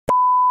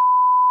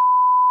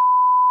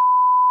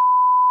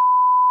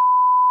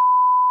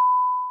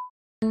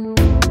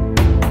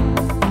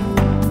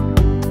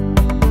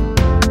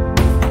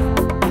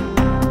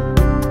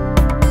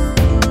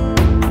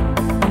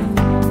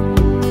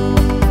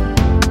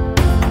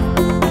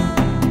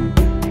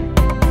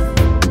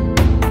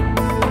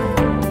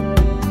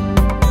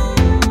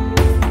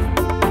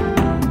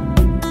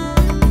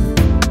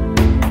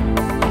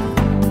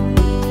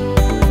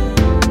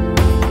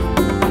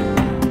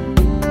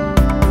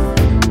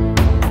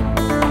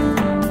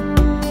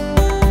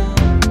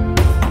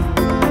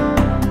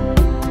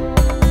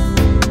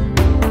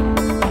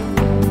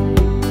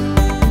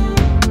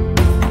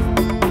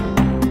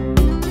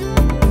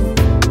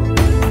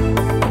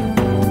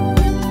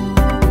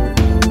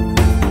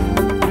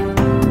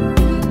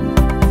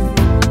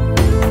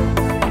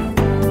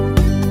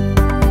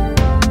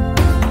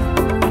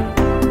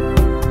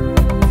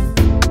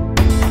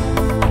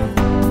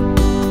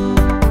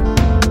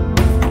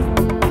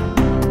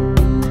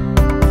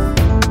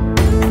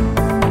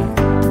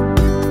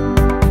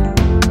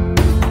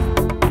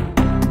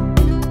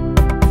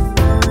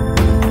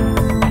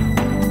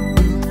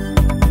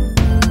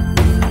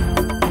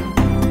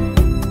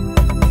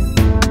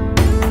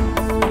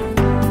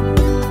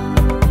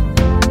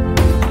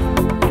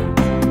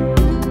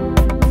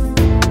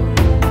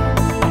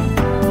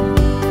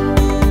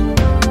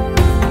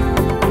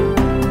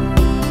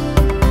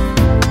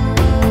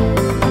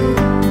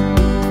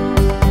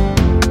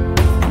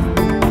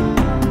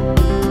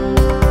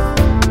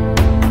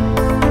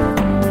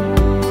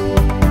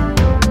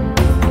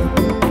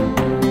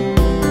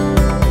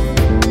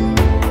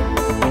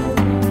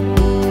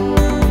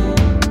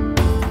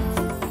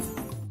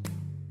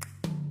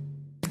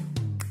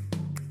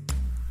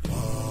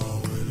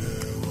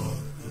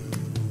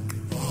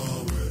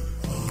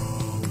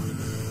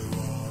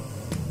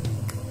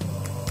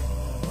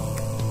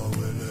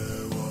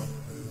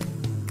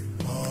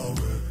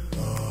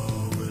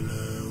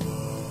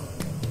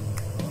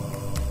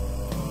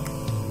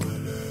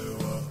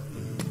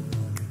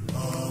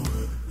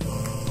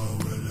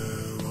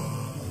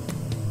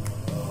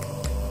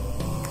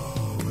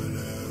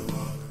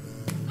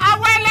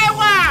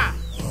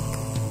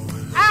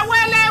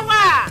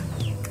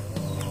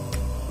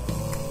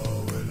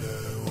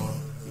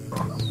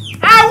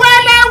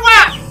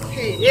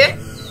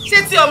ṣé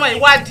tí ọmọ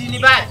ìwádìí ní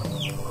báyìí.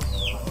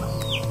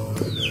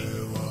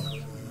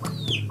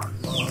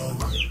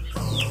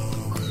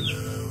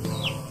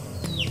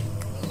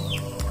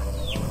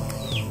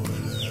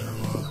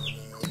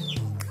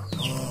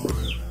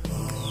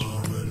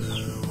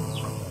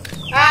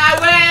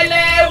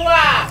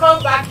 Awelewa,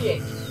 come back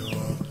here.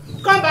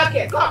 Come back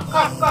here. Come.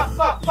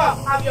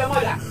 Have your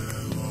mother.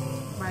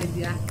 My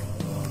dear.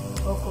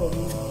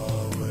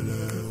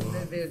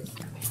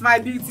 My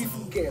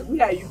beautiful girl,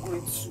 where are you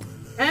going to?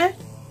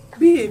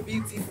 Be a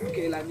beautiful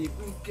girl and a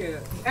good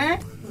girl.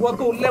 What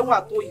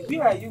Awelewa told you,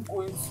 where are you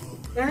going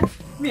to?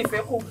 Me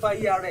fẹ́ kó bá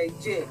yàrá ẹ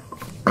jẹ́.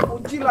 O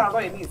jí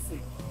láàárọ̀ ẹ nísìn.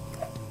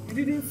 You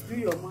didn't do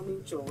your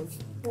morning chores.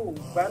 Oh,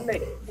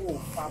 gbálẹ̀, oh,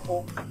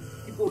 fabọ́.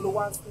 Ibo ló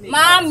wá sí.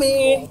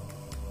 Mommy,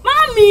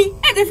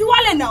 ẹ fi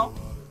wálẹ̀ now.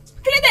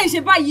 Kí ló dé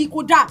ṣe báyìí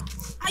kò dáa?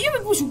 And you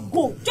people should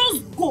go.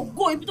 Just go.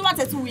 Ibi tó bá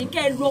tẹ̀ tún wí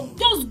kẹ́ lọ.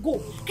 Just go.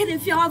 Kẹ́ lè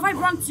fi our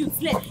vibrant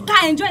youth lẹ̀.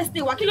 Ká enjoy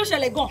stay wa. Kí ló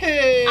ṣẹlẹ̀ gan?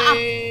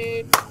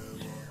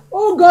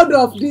 Oh God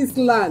of this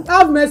land,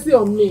 have mercy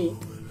on me.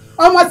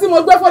 Ọmọ tí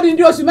mo gbé fún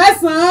di oṣù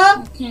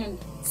mẹ́sàn-án.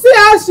 See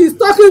how she's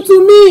talking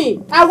to me.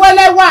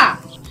 Awelewa.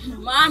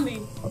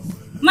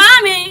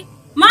 Mami,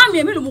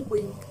 èmi ló mú pé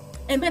yín.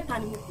 Ẹ̀mẹ́ta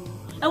ni mo pè yín.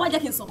 Ẹ wá jẹ́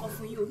kí n sọ̀kan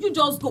fún yín o. You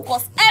just go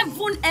cause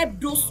heaven help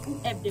those who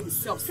help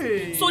themselves.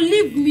 So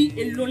leave me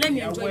alone. Let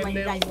me enjoy my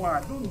life.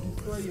 Don't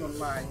destroy your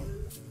life.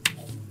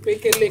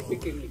 Pékélé.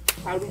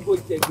 Arúgbó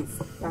jẹ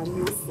gbèsè. Ta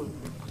ni ó sọ?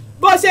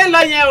 Bó ṣe ń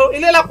lọ yẹn o,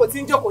 ilé lọ́pọ̀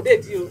tí ń jókòó dé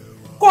di o.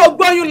 Kó o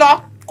gbóyún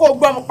lọ, kó o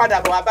gbọ́mú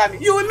padà bọ̀ wá bá mi.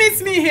 You will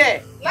meet me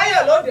here.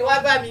 Láyọ̀ lóde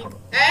wá bá mi.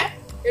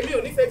 Èmi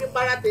ò ní fẹ́ bí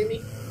para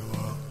tèmi.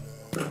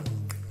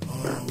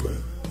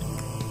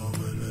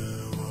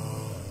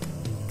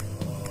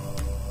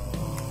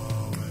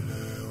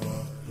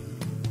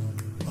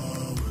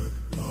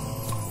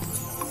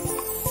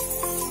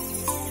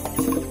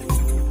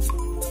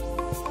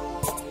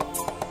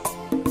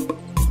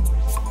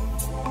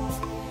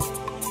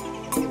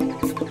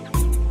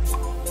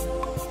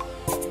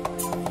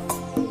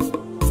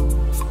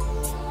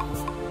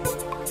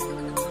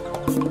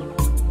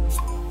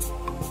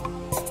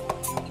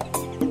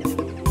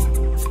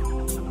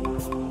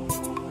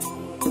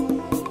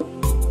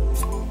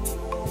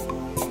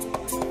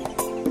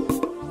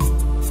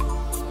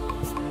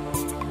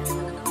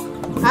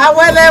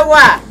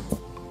 Awelewa,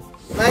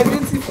 my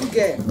beautiful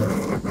girl.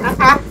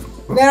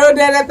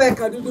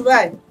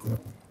 Dubai.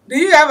 Do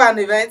you have an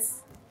event?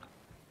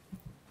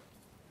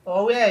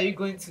 Or where are you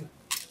going to?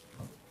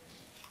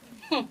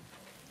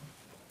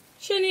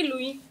 Ṣé ní ìlú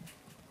yín?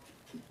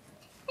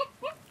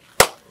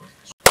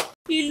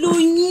 Ìlú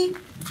yín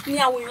ni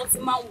àwọn èèyàn ti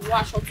máa ń wọ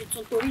aṣọ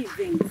tuntun torí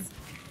event.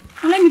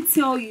 And let me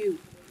tell you,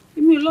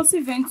 èmi ò lọ sí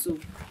event o.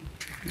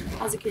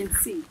 As you can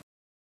see,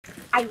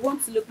 I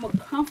want to look more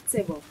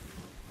comfortable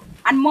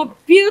and more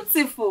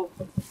beautiful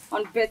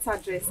on better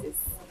dresses.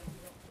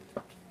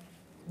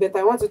 But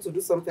I want you to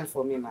do something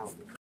for me now.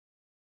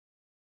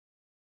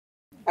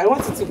 I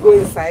want you to go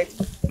inside.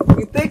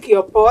 You take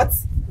your pot,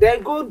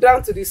 then go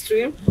down to the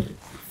stream,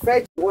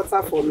 fetch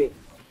water for me.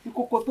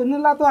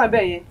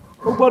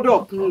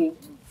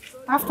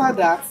 After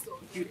that,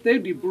 you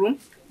take the broom,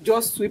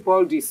 just sweep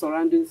all the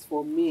surroundings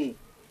for me.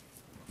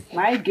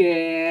 My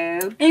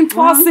girl.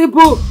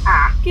 Impossible.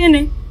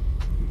 Kini.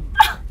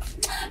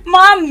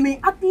 Mommy,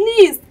 at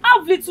least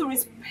have little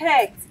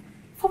respect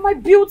for my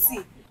beauty.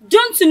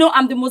 Don't you know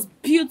I'm the most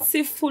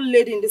beautiful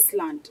lady in this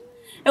land?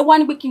 I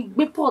want to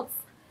be pot.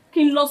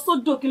 Kin lo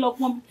sodo, kin lo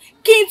pom.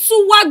 Kin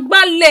tu wag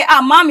bale.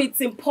 Mommy,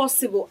 it's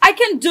impossible. I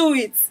can do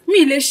it.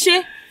 Mi le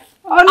she.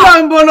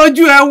 Ọlọ́run bo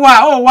lójú ẹ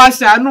wà, ó wá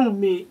ṣàánú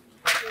mi.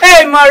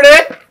 Hey,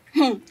 Mare.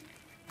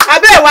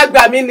 Abẹ́ wá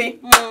gbà mí ni.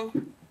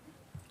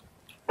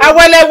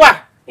 Awelewa.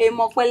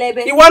 Mo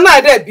pẹlẹbẹ. Ìwọ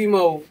náà dẹ̀ bímọ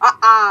o.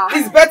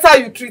 It's better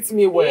you treat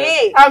me well.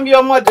 Hey. I'm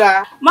your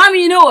mother.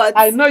 Mommy, you know what?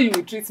 I know you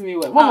will treat me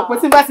well. Mo mọ̀ pé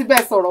tí n bá ti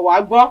bẹ́ẹ̀ sọ̀rọ̀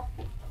wá gbọ́.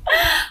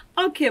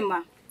 Okay,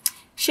 ma.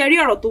 Ṣé rí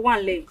ọ̀rọ̀ tó wà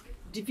nílẹ̀.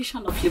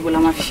 Division of labor la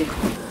ma fi ṣe.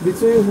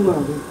 Between who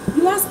and who?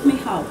 You asked me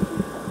how.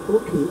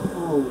 Okay,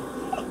 how?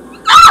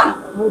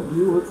 How do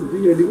you want to do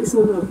your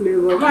division of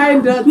labor? My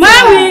daughter.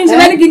 Mommy, ṣe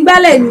lẹ́ni kí n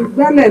gbálẹ̀ ni.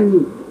 Gbálẹ̀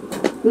ni.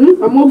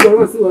 Ọmọ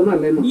gbọ́ràn sí wọn náà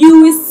lẹ́nu.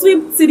 You will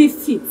sweep 3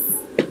 feet.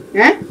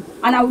 Eh?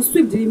 And I will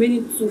sweep the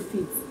remaining 2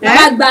 feet.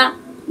 Agba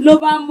ló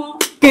bá mọ́.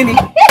 Kíni?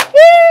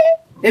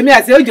 Èmi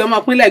àti òjò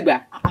ọmọ pínlẹ̀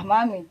gbà.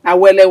 Mami.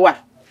 Awelewa.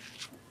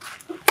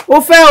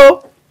 Ó fẹ́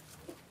o.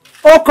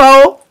 Ó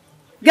kọ̀ o.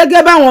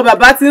 Gẹ́gẹ́ báwọn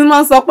bàbá ti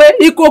máa ń sọ pé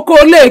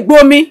ìkòkò lè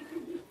gbómi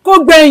kó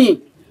gbẹ̀yìn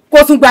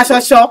kó tún gba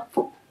ṣọṣọ.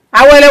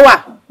 Awelewa,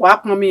 wàá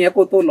pọn mi yẹn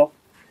kó tó lọ.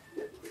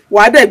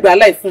 Wàá dẹ̀ gbà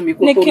láì fún mi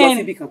kó tó lọ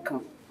síbi kankan.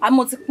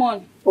 Àmọ́ ti pọ́n.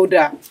 Ó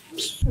dáa.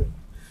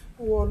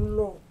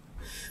 Wọ́lọ́,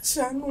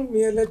 ṣàánú mi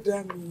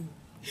ẹlẹ́dàá mi.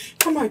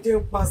 Wọ́n máa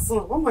jẹun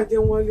pàṣán, wọ́n máa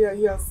jẹun wọlé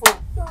ayé asán.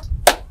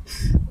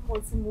 Ọmọ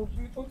tí mo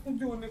bí tó tún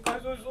jẹ́ oníkan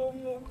ṣoṣo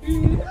mo bí.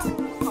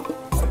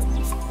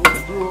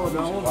 Ojú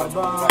ọ̀dọ̀ àwọn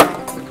bàbá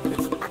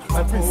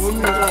òun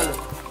ní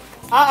ìrọ̀lẹ́.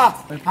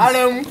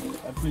 Arẹ̀mú,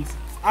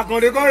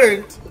 Akàndé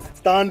kọ́rẹ̀.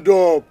 Stand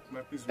up.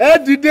 Ẹ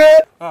dìde.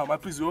 My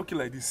please, you okay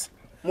like this?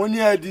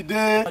 Money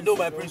Dide. No,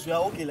 my prince, we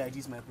are okay like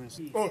this, my prince.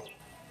 Oh,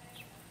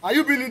 are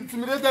you being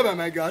intimidated by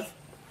my guards?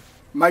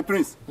 My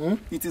prince,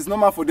 it is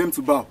normal for them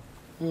to bow.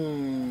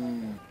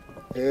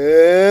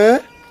 Eh?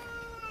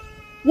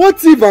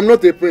 What if I'm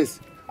not a prince?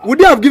 Would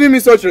they have given me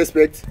such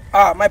respect?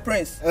 Ah, my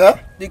prince. Eh?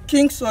 The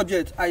king's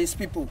subjects are his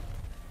people.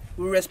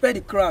 We respect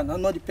the crown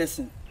and not the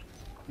person.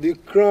 The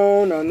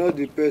crown and not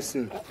the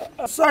person.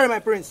 Sorry, my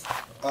prince,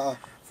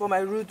 for my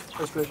rude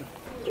expression.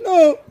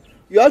 No,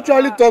 you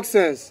actually talk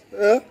sense.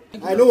 Eh?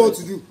 I know what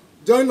to do.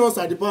 Join us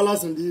at the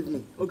palace in the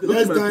evening. Okay,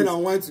 let's okay, dine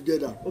and wine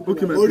together.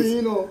 Okay, my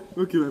prince.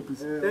 Okay, my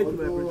prince. Thank you,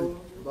 my prince.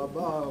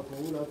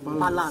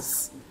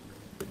 Palace.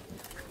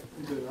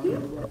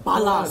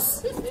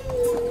 Palace.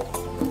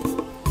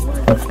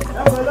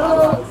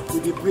 To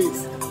the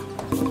prince.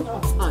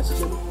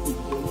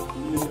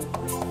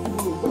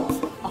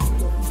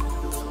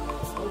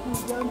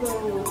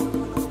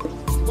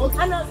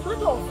 And as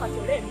daughter of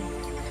Fatoremi,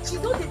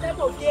 she's not the type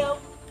of girl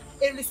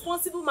a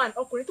responsible man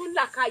ọkùnrin tó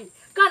làákàyè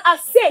can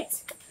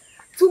accept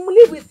to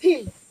live with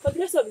him for the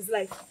rest of his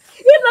life.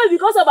 If not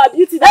because of her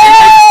beauty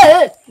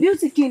that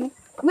beauty kini.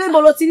 When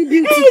beauty. It's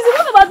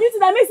because of her beauty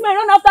that makes me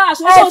run after her.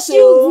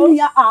 Excuse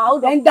me,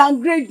 then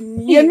downgrade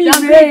me.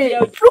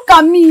 Look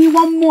at me,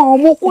 one more.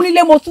 Mo kún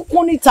nílé, mo tún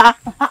kún níta.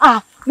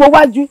 Mo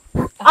wájú.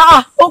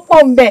 Ó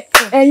pọ̀ ńbẹ̀.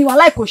 Ẹ̀yin wà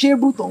láì kò ṣe é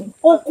bú tọ̀hún.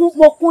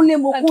 Mo kún lé,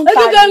 mo kún ta.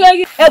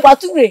 Ẹ̀gbà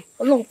túre.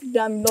 Ọlọ́run ti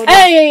dá mi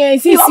lọ́dọ̀.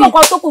 Sí. Ìwọ́n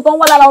kan tó kù tó ń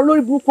wá lára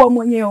olórí burúkú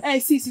ọmọ yẹn o.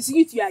 Sí,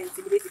 you two are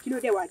intimidated. Kí ló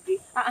dé wá dé?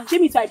 Ṣé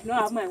mi try to know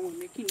how my own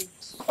kí ni?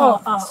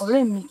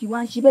 Ọ̀rẹ́ mi kì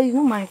wá ń ṣe bẹ́ẹ̀, it's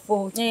not my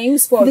fault.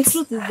 Whose fault? The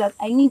truth is that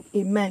I need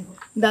a man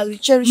that will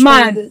cherish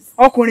Man, others.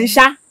 ọkùnrin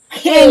ṣá.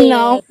 Hey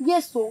now.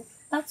 Yes, so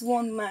that's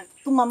one man.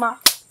 To mama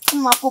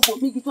popo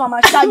mi to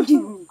mama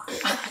ṣáájú mi.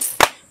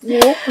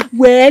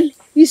 Well,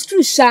 it's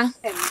true, Sha.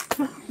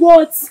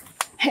 But,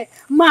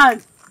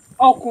 man,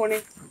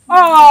 ọkùnrin.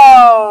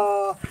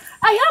 Oh,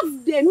 I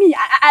don't even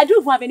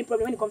have any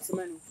problem when it comes to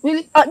money.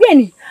 Really?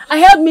 Then, I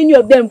have many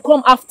of them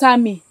come after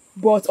me,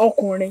 but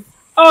ọkùnrin.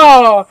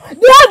 Oh,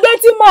 they have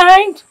dirty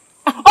mind.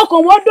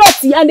 Ọkàn wọn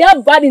dọ̀tí and they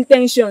have bad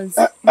intentions.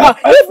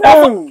 If not,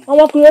 àwọn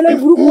ọkùnrin olórí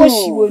burúkú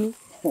òṣìwò ni.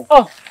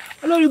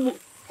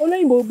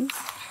 Olóyìnbó bú.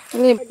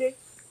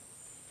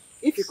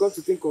 If you come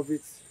to think of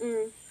it,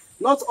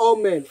 not all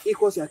men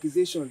equals the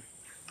accusation.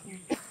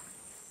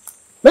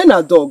 Men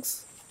are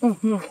dogs.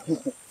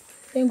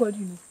 Thank God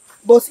you know.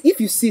 But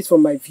if you see it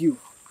from my view,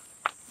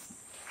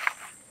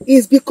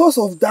 it's because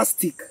of that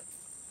stick.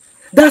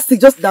 That stick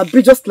that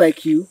breeds just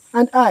like you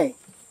and I.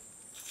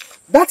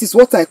 That is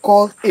what I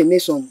call a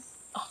nation.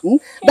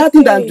 That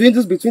thing that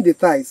dwindles between the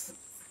thighs.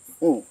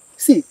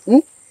 See,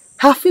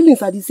 her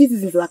feelings are the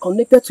citizens that are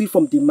connected to it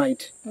from the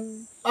mind.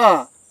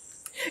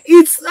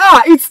 Its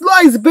law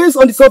is based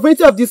on the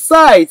sovereignty of the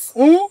sites.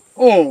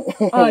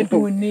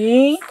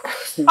 Adoni.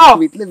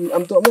 Wait,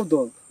 I'm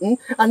done.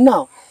 And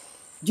now,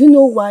 do you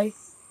know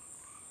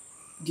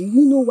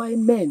why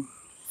men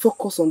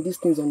focus on these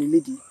things on a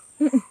lady?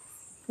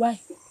 Why?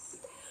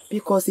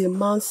 Because a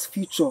man's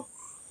future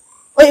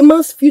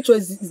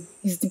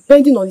is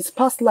depending on his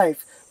past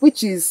life,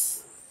 which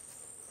is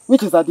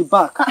at the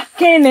back.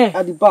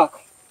 At the back.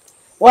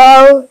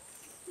 While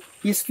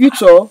his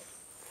future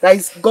that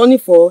he's gunning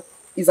for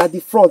is at the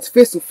front,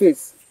 face to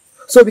face.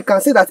 So we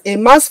can say that a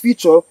man's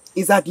future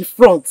is at the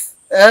front.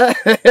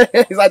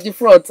 It's at the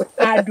front.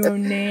 I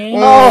don't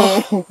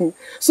know.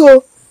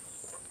 So,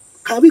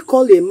 can we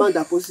call a man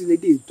that possesses a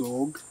lady a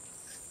dog?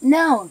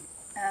 No,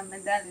 my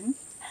darling.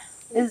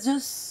 He's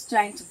just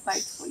trying to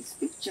fight for his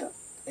picture.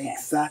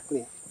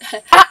 Exactly.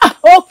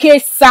 Okay,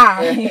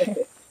 sir.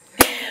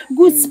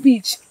 Good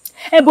speech.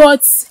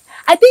 But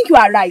I think you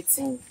are right.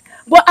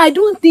 But I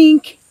don't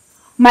think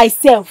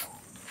myself,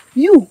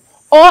 you,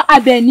 or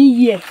Abeni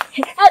here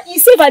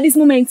is safe at this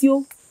moment,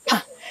 yo.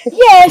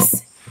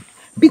 Yes,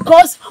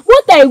 because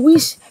what I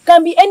wish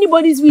can be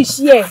anybody's wish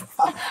here.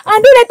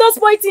 And don't let us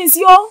point things,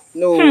 yo.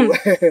 No,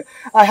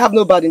 I have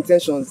no bad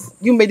intentions.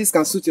 You ladies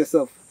can suit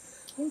yourself.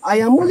 I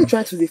am only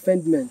trying to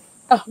defend men.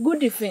 Good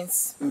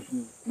defense.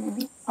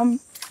 You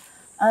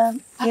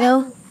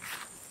know,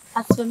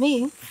 as for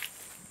me,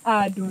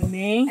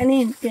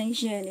 any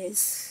intention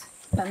is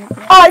permitted.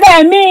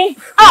 Let me.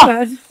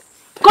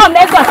 Come,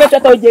 let's go fetch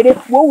your Jerry.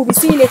 We will be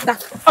seeing later.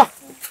 Bye,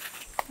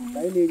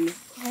 lady.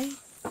 Bye.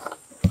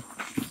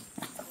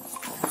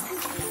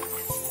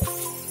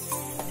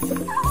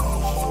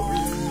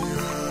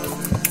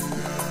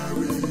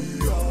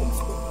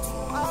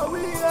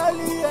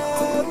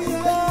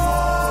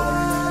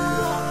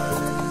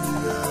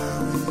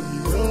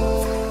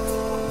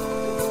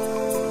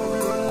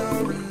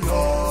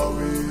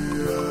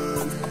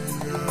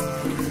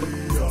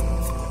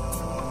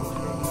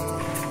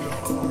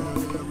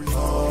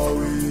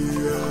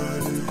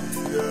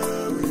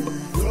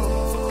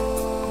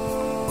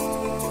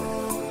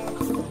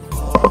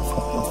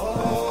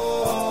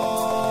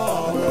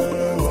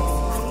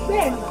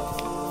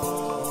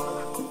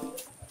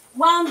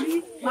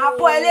 Wambi, máa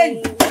kọ́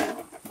eléyìí.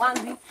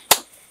 Wambi.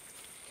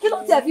 Kí ló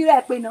tẹ̀ fi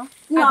rẹ̀ pé ná?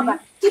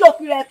 Kí ló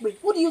fi rẹ̀ pé?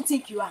 Who do you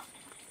think you are?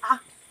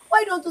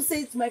 Why don't you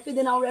say it to my face,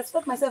 then I'll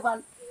respect myself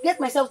and get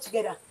myself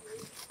together.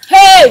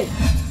 Hey!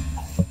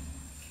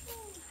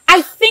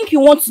 I think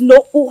you want to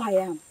know who I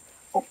am.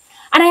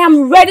 And I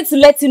am ready to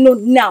let you know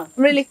now.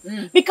 Really?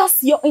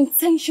 Because your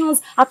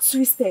intentions are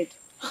twisted.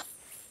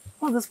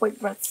 What's this point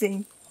Brad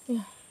saying?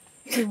 Yeah.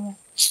 No.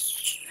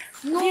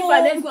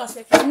 Let's go and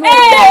say no.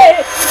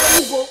 Hey!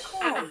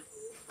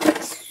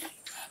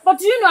 But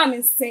do you know I'm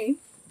insane?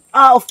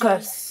 Of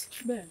course.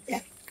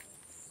 Yeah.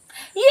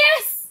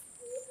 Yes!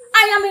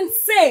 I am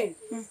insane.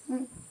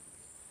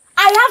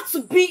 I have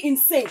to be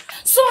insane.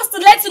 So as to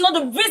let you know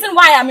the reason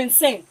why I am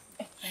insane.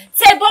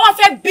 Say,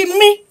 but be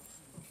me.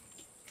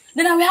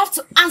 Then I will have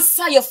to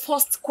answer your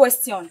first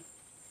question.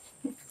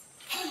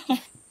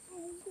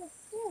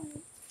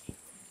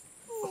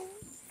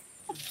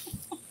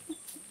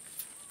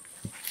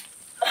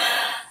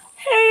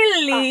 Hey,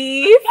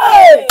 Leaf.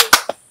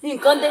 Please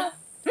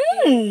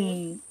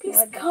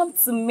come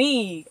to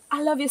me.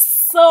 I love you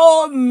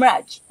so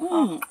much.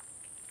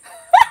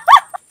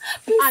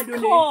 Please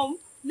come.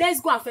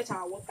 Let's go and fetch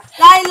our water.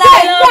 Hey!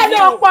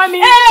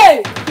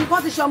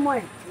 Because it's your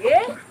money.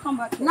 Yeah? Come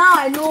back here. Now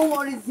I know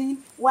one reason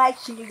why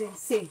she is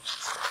insane.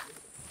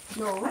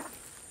 No.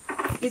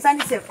 It's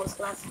only say first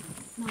class.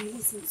 Now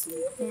listen to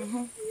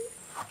me.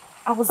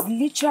 I was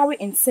literally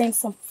insane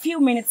some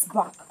few minutes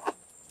back.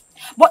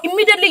 But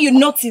immediately you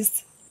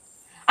noticed,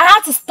 I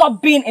had to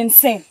stop being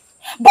insane.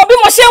 But be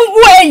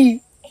way.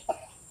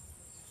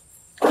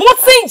 I'm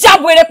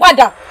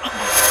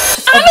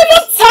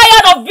even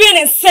tired of being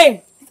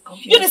insane.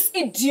 You're this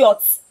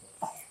idiot.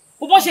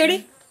 Look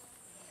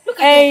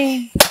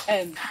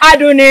at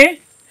Adone,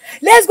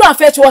 let's go and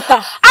fetch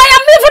water. I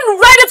am even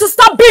ready to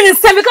stop being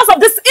insane because of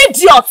this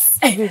idiot.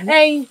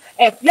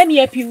 Let me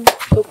help you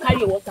to carry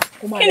your water.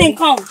 Come.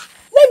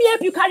 Let me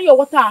help you carry your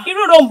water. You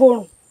don't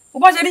borrow.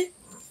 Let me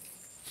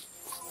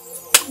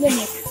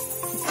help you.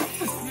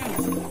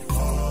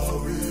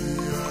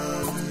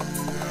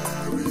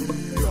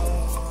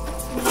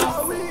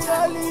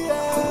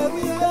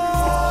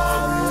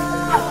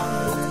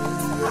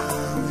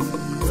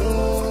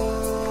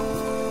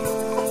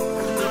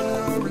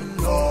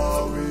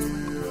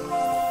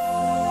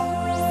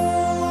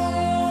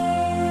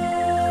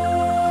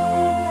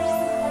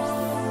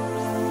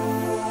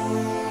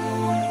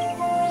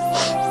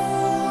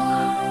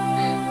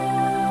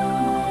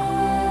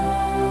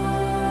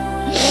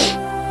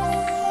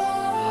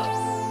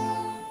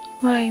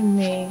 Why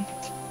me?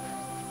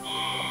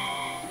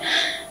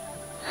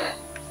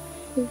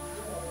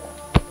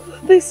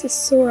 This is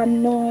so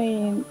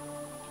annoying.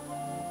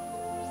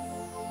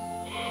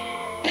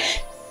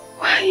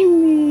 Why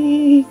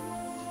me?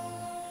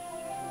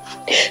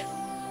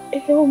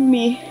 Help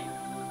me.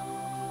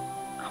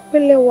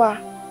 Awelewa.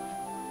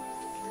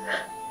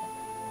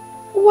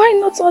 Why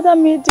not other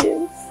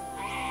maidens?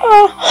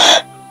 Oh,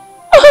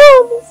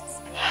 this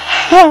is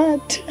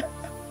hard.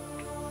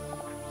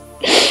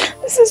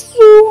 This is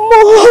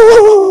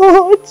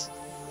so much.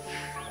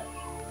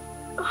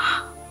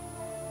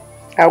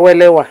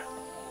 Awelewa.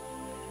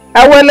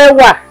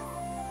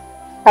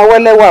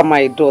 Awelewa,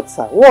 my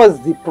daughter. What's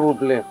the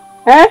problem?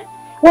 Eh?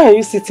 Why are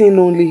you sitting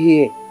only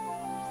here?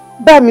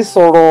 Bá mi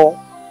sọ̀rọ̀.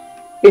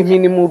 Èmi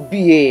ni mo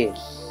bí ẹ.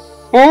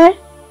 Eh?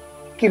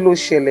 Kí ló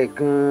ṣẹlẹ̀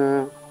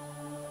gan-an?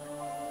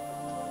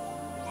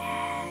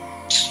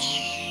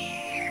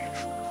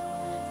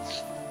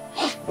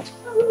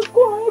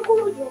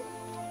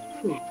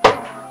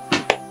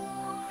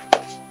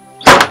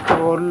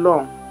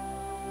 Ọlọ́run,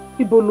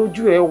 ibo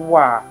lójú ẹ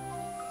wà?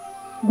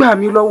 Gbà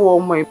mí lọ́wọ́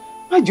ọmọ ẹ.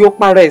 Má jẹ́ ó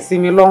para ẹ̀ sí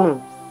mi lọ́rùn.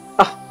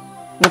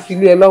 Mo fi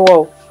lé ẹ lọ́wọ́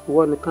o.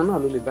 Ìwọ nìkan náà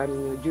ló lè bá mi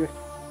yanjú ẹ̀.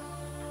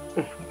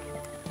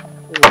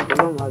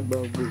 Ọlọ́run á gba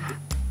ògbógbó.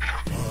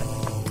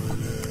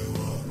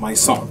 My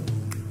son,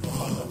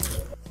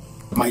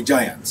 my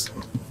giant,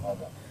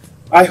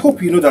 I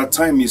hope you know that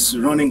time is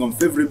running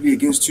unfavorably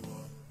against you.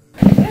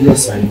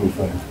 Yes, I know,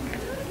 Father.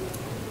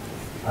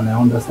 And I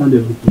understand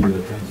everything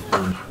you're trying to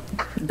tell me.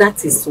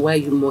 That is why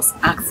you must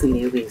act in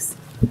a race.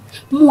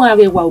 What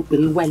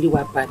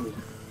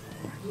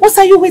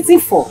are you waiting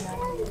for?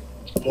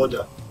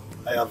 Mother,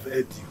 I have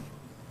heard you.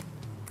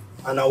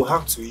 And I will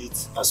have to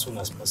eat as soon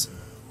as possible.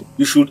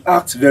 You should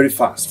act very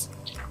fast.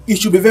 It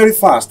should be very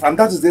fast, and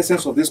that is the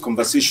essence of this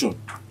conversation.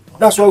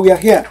 That's why we are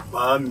here.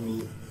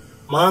 Mommy,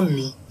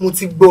 mo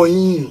ti gbọ́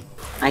yín.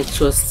 I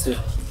trust you.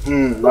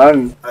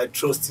 Mommy. I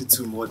trust you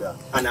too, Mother,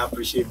 and I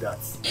appreciate that.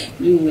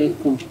 You're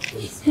welcome.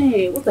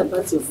 Hey, what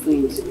about your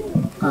friend?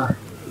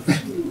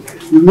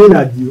 You mean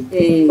Adio?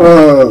 Hey,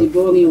 the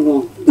boring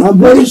one. I'm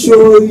very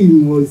sure he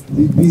must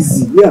be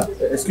busy. Yeah.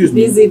 Excuse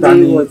me. Busy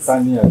doing what?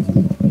 Adio.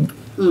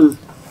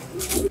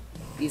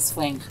 His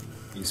friend.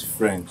 His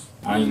friend.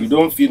 And you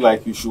don't feel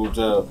like you should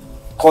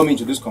come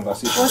into this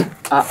conversation?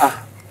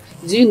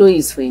 Do you know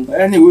his friend?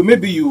 Anyway,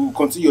 maybe you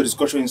continue your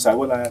discussion inside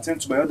while I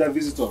attend to my other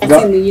visitor. I'm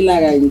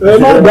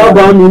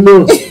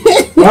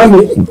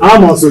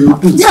also you.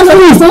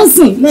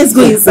 Let's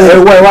go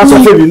inside. What's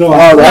your favorite? No,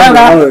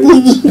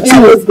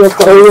 let's go.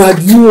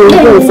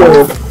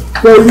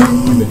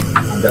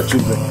 And their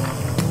children.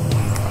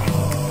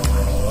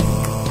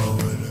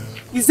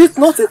 Is it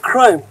not a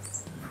crime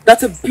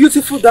that a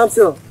beautiful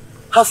damsel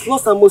has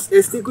lost her most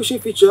distinguishing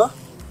feature?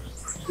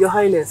 Your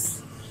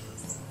Highness.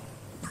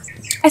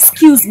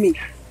 Excuse me.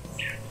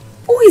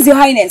 Who is Your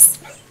Highness?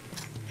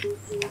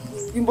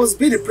 You must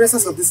be the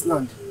princess of this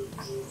land.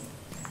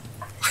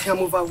 I am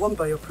overwhelmed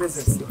by your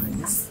presence, Your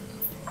Highness.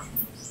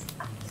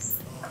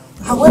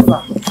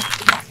 However,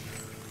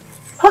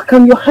 how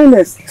can Your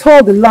Highness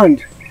tour the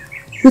land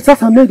without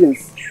her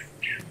maidens?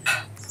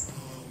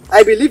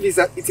 I believe it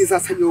is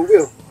as your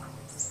will.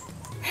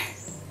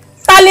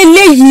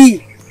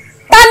 Taleléyìí.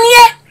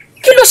 Taniye,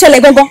 kí ló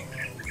ṣẹlẹ̀ gangan?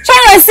 Ṣé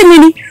ẹ sí mi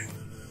ni?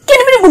 Kí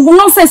ni bí gbogbo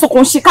nonsense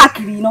okon ṣe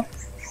káàkiri iná?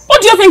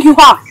 What do you think you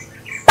are?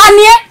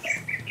 Taniye?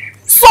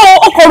 So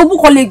okorubu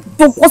ko le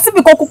doko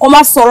síbi kan ko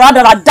ma sọ̀rọ̀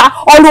adarada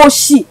ọ̀rọ̀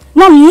òṣì.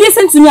 Now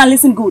listen to me and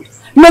listen good.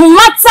 No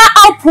matter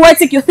how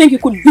poetic you think you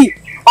could be.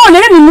 Oh,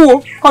 let me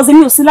know cause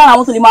èmi ò sí lára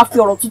àwọn tó lè máa fi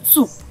ọ̀rọ̀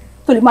tútù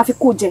tó lè máa fi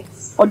kó jẹ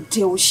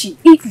ọdẹ òṣì.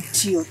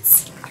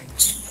 Idiot.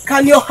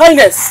 Can Your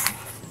Highness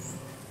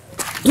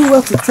do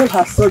well to tell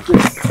her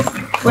subjects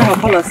where her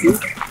palace is?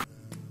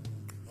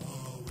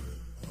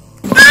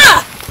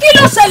 Ah! Kí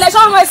ló ṣẹlẹ̀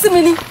ṣọ́run ẹ sí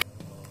mi ni?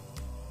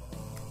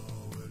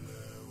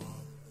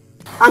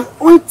 I'm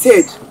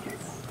haunted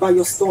by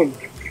your storm.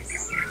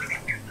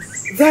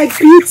 Thy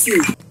beauty.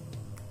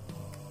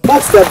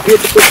 That's the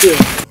beautiful thing.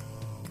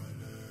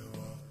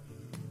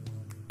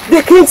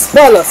 The king's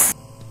palace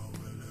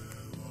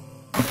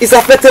is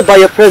affected by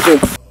your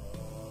presence.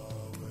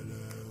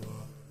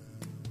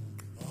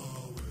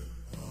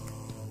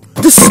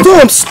 The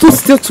storm stood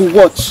still to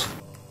watch.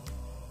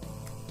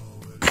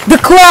 The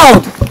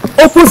cloud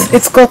opens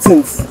its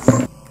curtains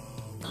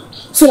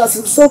so that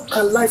himself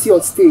can light you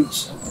on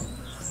stage.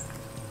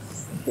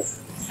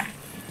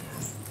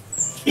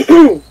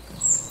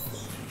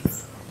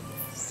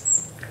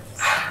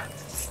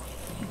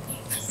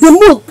 The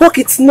moon pokes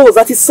its nose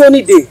at a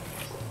sunny day.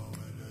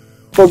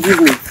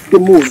 Forgive me, the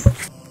moon.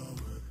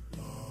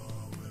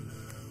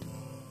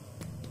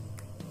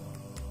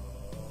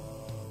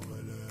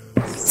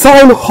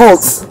 Time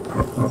halts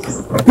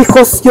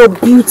because your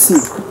beauty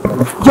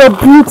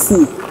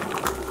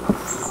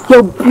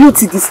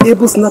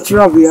disables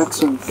natural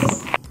reactions.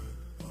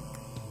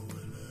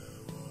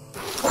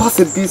 What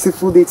a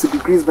beautiful day to be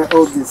graced by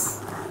all this.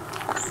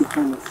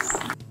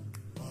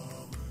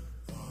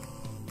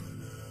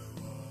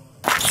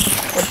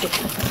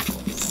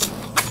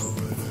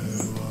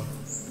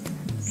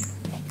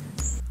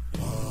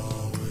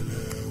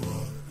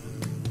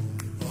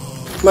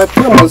 My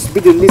plan must be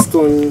the list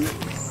on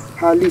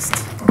her list.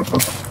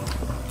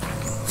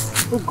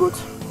 Oh God.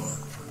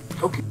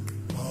 Okay.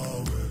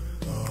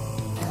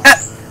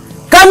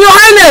 Can Your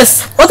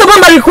Highness? What about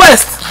my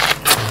request?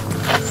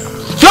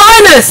 Your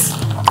Highness!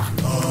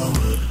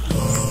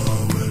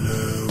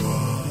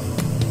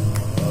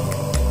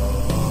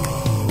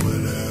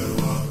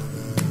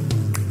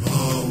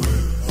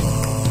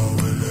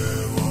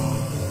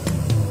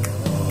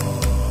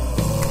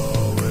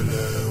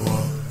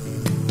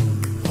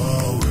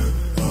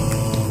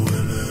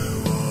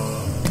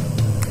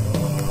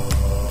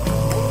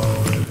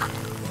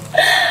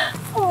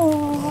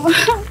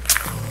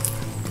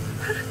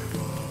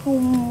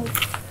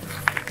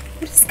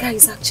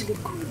 Is actually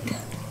good.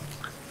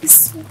 He's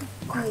so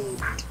good.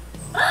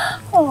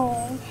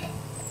 Oh,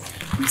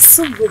 he's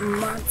so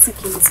romantic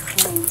in his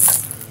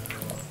voice.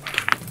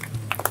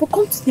 But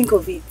come to think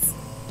of it,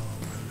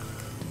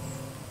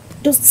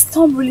 does the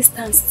storm really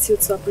stand still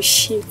to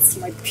appreciate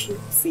my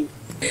beauty?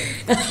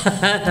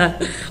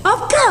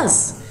 Of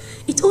course!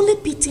 It's only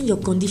pitying your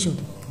condition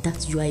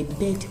that you are a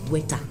bed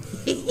wetter.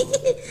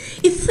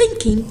 It's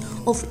thinking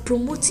of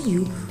promoting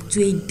you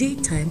to a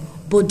daytime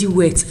body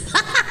wet.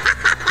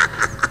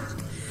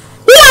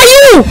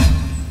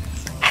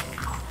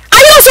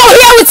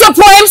 With your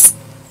poems?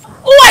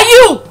 Who are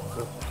you?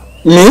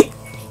 Me?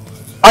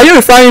 Are you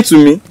referring to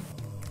me?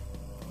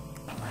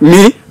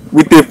 Me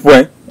with a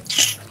poem?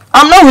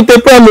 I'm not with a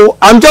poem,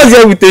 I'm just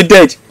here with a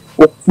dead.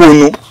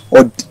 Opono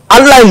or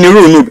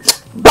aláìnírònú.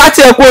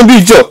 Bati ẹ kó bí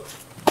ìjọ.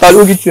 Ta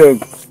ló gí tí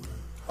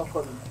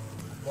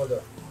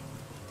Mother,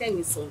 tell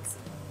me something.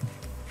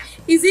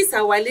 Is this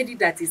our lady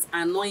that is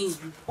annoying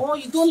you, or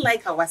you don't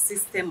like our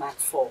system at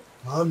all?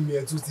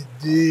 Mommy,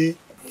 today.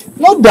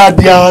 Not that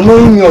they are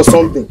annoying me or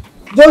something.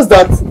 Just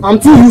that I'm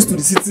too used to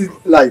the city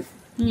life.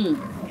 City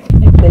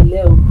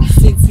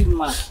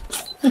man.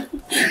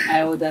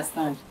 I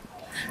understand.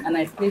 And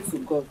I pray to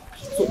God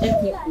to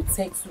help me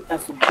protect you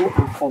as you go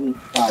and for me.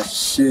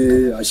 Ashe,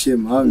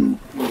 mami.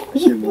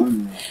 Ashe,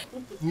 mami.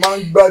 Man,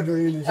 gbádùn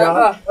yín ni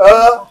ṣá.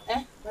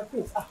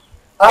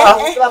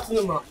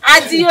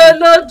 Adio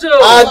Lojo.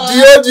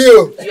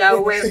 Adio. You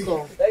are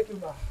welcome. Thank you,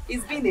 ma.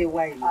 It's been a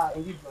while.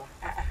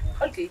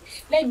 Okay,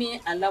 let me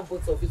allow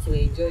both of you to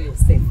enjoy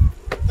yourself.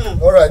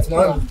 All right,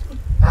 man.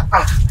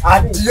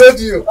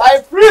 Adio. My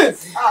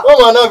prince.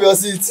 Come on, have your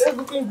seat. It's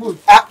looking good.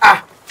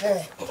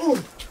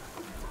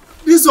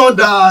 This one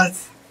that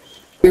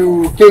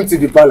you came to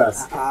the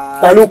palace.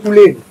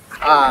 Tanimola.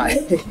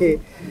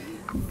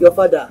 Your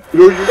father.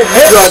 You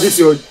are this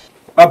your.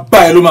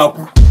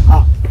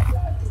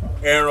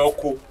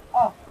 ẹranko.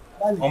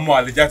 Ọmọ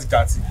àlè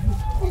játijàti.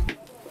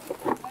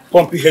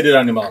 Pumpy-headed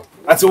animal.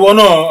 Àti wọn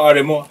náà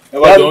Aremo, ẹ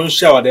wá jọ ń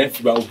ṣàwàdà ẹ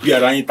fìgbà òbí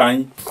ara yín ta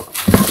yín.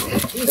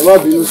 Ẹ má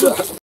bínú sir.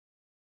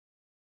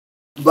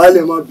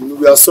 Baálẹ̀ má bínú,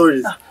 we are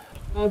sorry.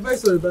 I'm very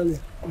sorry, Baálẹ̀.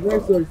 I'm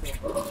very sorry.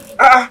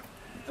 Ẹ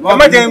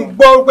má jẹ́ ń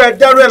gbọ́ pé ẹ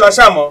dárú ẹ̀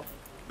láṣà mọ́.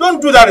 Don't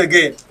do that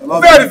again.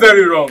 Very,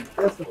 very wrong.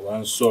 Wà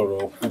ń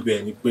sọ̀rọ̀ kú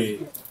bẹ́ẹ̀ ni pé.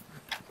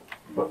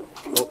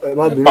 Ẹ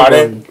má bínú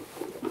báyìí.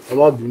 Ẹ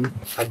má bínú.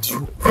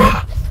 Adio.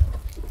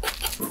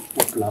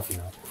 What's laughing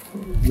now?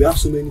 We have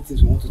so many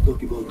things we want to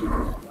talk about.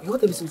 You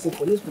want to be something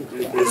for? Let's go.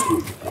 Let's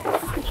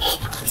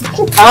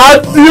go.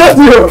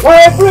 Adio!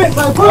 My friend,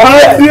 my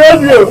friend!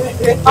 Adio!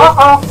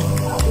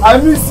 I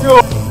miss you.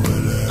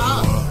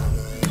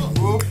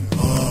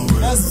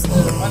 Let's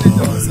manage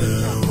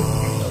ourselves.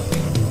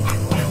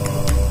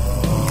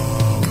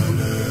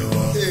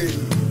 Hey,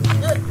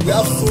 we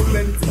have so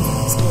many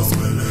things to discuss.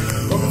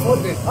 But before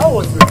then, how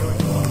was your day?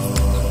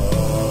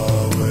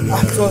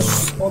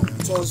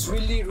 It was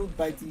really rude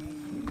by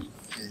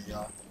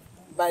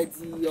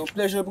the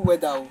unpleasurable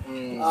weather.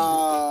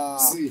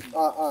 See,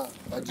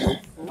 Adio,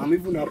 I'm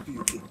even happy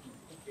you came.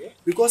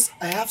 Because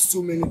I have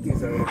so many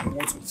things I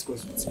want to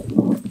discuss with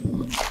you.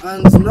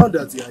 And now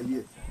that you are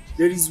here,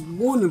 there is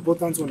one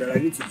important one that I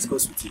need to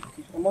discuss with you.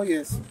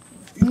 Yes.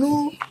 You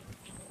know,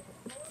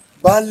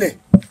 Baale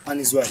and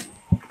his wife,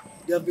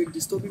 they have been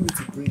disturbing me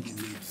to bring the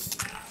leaves.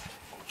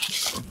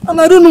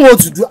 And I don't know what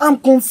to do. I'm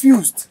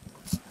confused.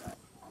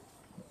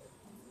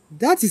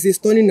 That is a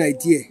stunning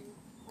idea.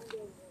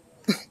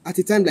 At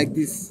a time like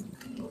this.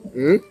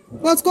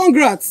 But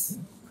congrats.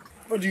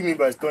 What do you mean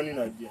by stunning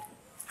idea?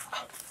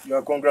 You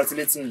are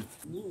congratulating me.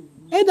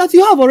 Hey, that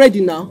you have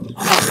already now.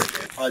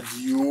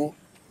 Adio.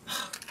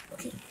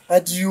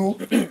 Adio.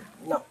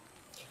 Now,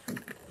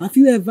 have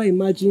you ever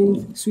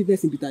imagined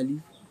sweetness in bitter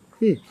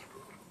leaf?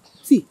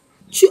 See,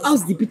 chew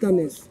out the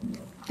bitterness.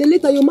 Then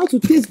later your mouth will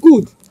taste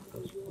good.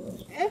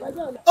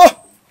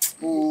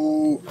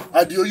 Oh,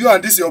 Adio, you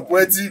and this your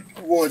poetic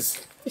words.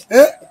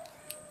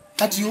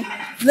 Adio,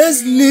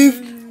 let's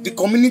leave the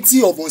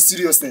community of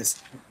unseriousness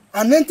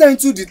and enter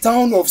into the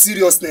town of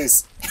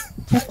seriousness.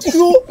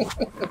 Adio,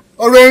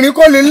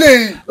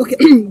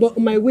 okay, but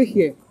on my way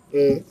here,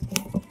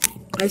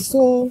 I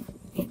saw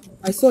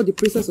the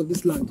princess of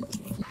this land.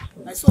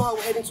 I saw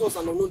her heading towards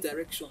an unknown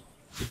direction,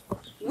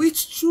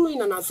 which threw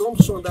in an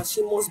assumption that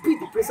she must be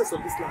the princess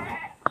of this land.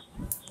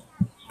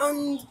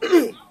 And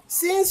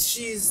since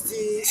she's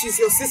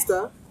your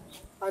sister,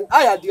 and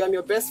I, Adio, am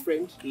your best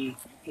friend,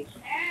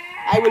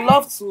 I would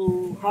love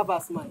to have her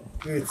as mine.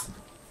 Wait,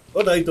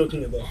 what are you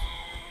talking about?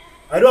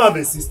 I don't have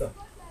a sister.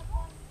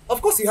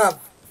 Of course you have.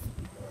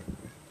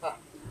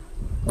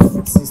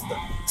 Sister?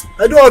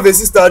 I don't have a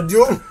sister,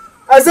 Adio.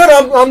 I said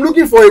I'm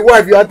looking for a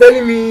wife. You are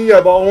telling me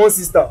about one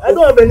sister. I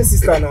don't have any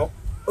sister now.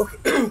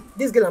 Okay,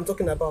 this girl I'm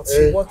talking about,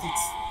 she's worth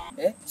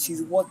it.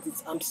 She's worth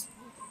it. I'm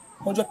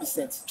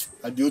 100%.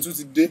 Adio,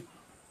 today.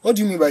 What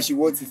do you mean by she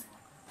worth it?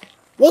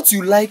 What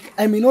you like,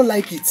 I may not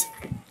like it.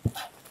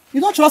 You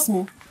don't trust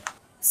me?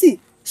 See,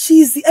 she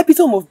is the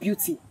epitome of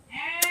beauty.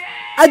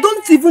 I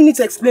don't even need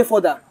to explain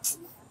further.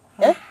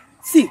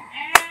 See,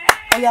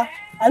 I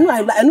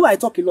know I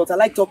talk a lot. I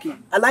like talking,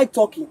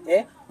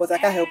 but I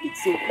can't help it.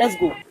 So let's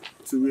go.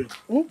 To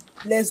where?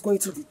 Let's go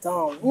into the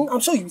town. I'm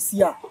sure you will see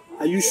her.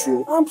 Are you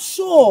sure? I'm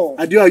sure.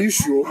 Adio, are you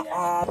sure?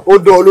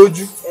 Odo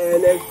Oloju.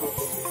 Let's go.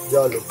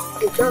 Jalo.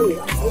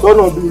 Turn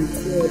on do it.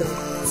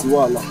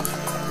 Siwala.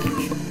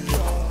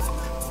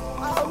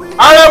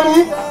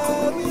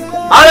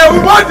 Aremu,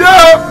 what the?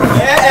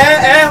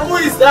 Who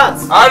is that?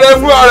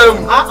 Aremu.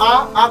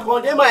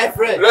 Akonde, my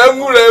friend.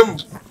 Remu.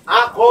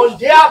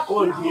 Akonde.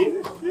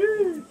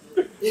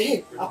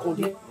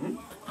 Akonde.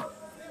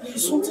 There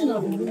is something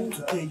I've been meaning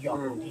to tell you,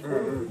 Akonde.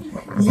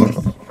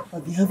 Lately,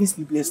 I've been having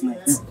sleepless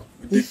nights.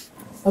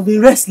 I've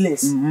been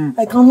restless.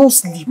 I cannot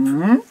sleep.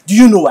 Do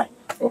you know why?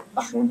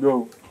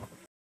 No.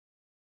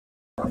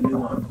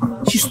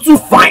 She's too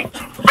fine.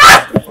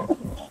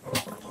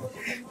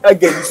 That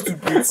girl is too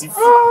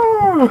beautiful.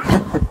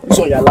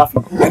 So you're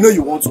laughing. I know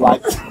you want to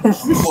argue.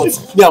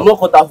 But me, I'm not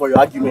cut out for your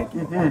argument.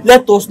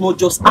 Let us not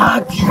just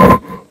argue.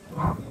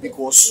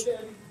 Because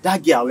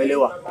that girl,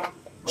 Awelewa,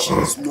 she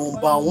is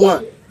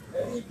 #1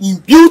 in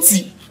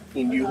beauty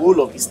in the whole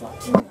of this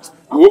land.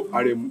 Oh,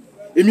 Aremu.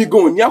 Emi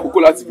gan ni akoko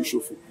láti fi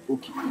ṣòfò.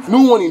 Okay.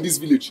 No one in this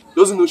village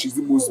doesn't know she's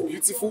the most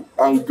beautiful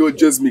and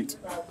gorgeous mate.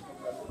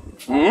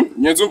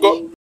 Yẹn tún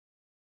kọ́.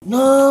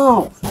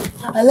 No,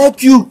 I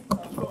like you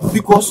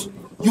because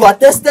you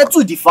attested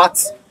to the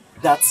fact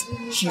that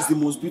she's the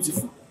most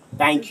beautiful.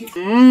 Thank you.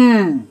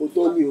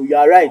 Otonio, you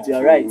are right. You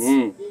are right.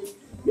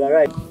 You are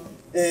right.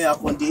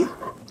 Akonde,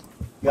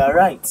 you are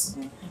right.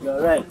 You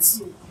are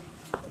right.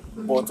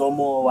 But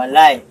Omo,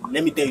 walai,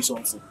 let me tell you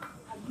something.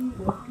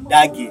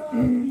 That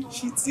girl,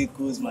 she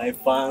tickles my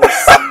fancy.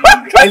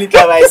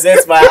 Anytime I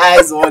set my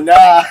eyes on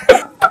her.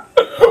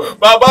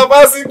 Baba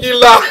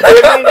Basikila.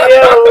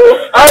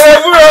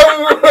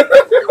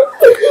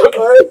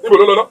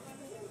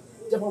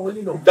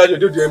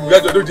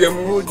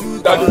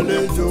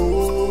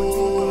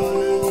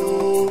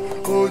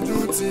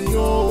 You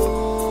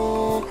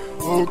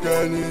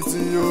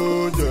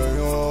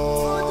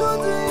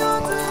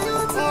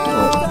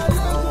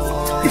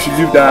should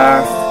leave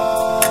that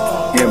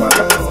game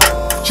matter.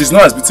 She's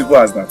not as beautiful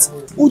as that.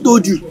 Who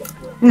told you?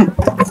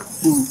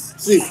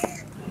 See,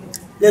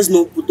 let's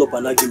not put up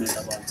an argument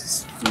about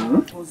this.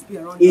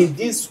 In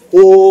this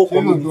whole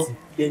community,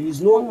 there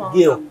is no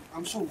girl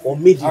or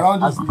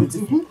maiden as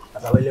beautiful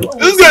as Awelewa.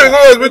 This girl is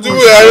not as beautiful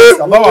as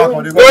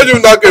Awelewa. Why do you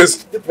in that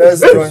case?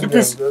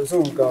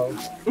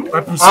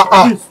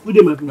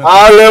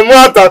 Àrẹ̀mú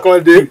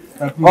Àtàkàndé,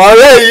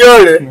 ọ̀rẹ́ ìyá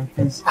rẹ̀,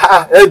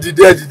 ẹ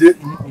dìde.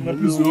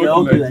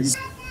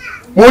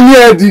 Mo ní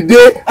ẹ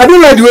dìde. I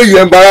don't like the way you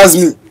embarrass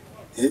me.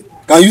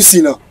 Can you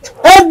see now?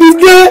 Ẹ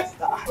dìde.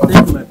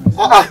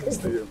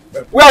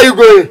 Where are you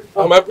going?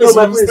 My place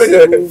will stay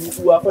here.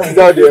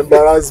 Now they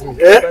embarrass me.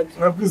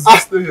 My place will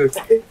stay here.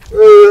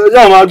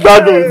 Yóò máa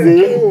gbádùn sí.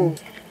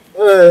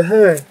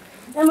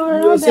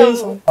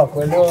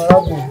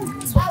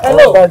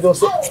 Hello.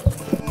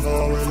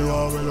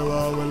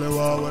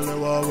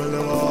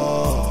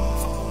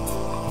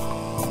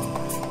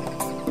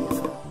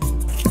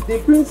 The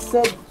prince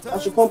said I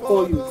should come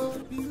call you.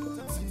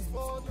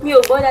 Mi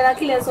ò gbọ́ dáadáa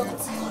kí lẹ sọ.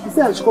 He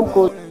said I should come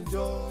call you.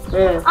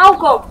 How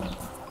come?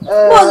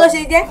 Bó ló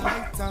ṣe jẹ́?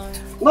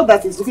 Not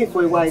that he's looking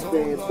for a wife,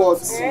 but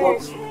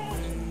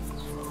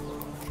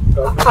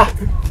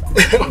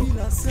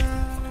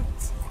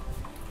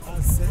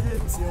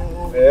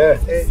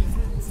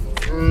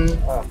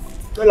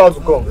tell her to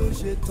come.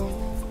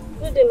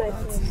 Good day, my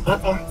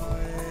friend.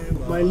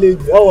 My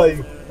lady, how are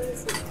you?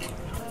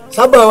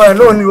 Sábà wa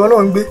náà ni ìwọ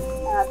náà ń gbé.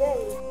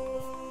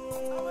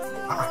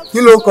 Kí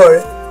ló kọ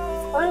rẹ?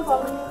 Orúkọ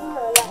mi ni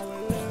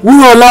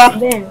Wúrọ̀lá.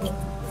 Bẹ́ẹ̀ni.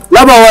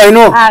 Lábàwá ẹ̀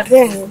náà.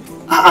 Bẹ́ẹ̀ni.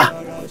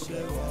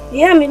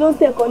 Ìyá mi ló ń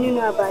tẹ̀kọ́ nínú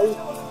àbá yìí.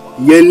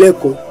 Ìyá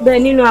ẹlẹ́kọ̀ọ́.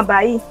 Bẹ́ẹ̀ nínú àbá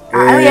yìí. Ó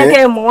yẹ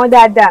kẹ́ ẹ mọ̀ wọ́n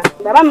dáadáa.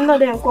 Bàbá mi náà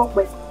dẹ̀ ń kọ́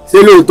pẹ̀. Ṣé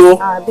lóòótọ́?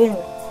 Bẹ́ẹ̀ni.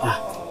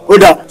 Ó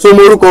dà, so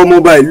mo orúkọ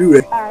ọmọọba ìlú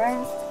rẹ.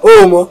 Ó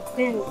mọ.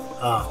 Bẹ́ẹ̀ni.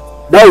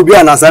 That will be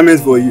an assignment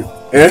for you.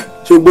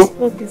 Ṣùgbọ́n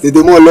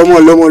tètè mọ́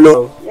lọ.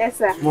 Yes,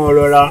 sir. Mọ́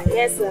rọra.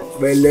 Yes, sir.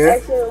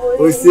 Pẹ̀lẹ́.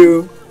 O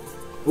ṣeun.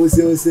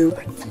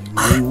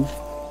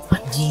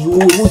 Adio,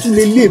 owó tún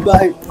lè lé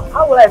báyìí.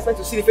 How will I expect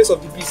to see the face of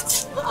the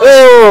beast?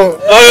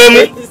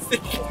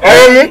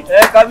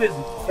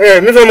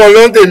 Nífẹ̀ẹ́ mọ̀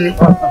ló ń tèmi.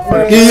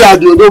 Kí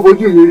Adio tó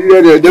fojú mi rí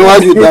rẹ̀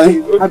déwájú táyé.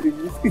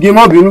 Kí n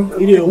má bínú.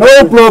 No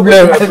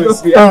problem. Adio.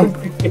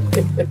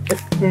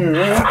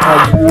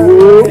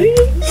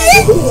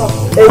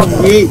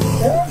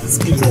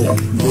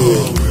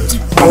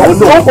 Àwọn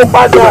náà kò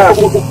padà.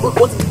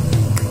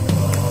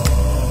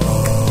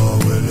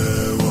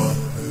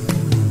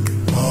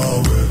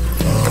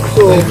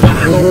 So,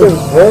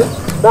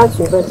 that's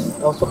the event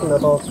I was talking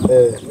about.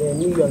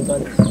 New York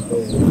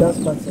dance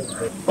concert.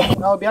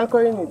 I'll be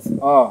anchoring it.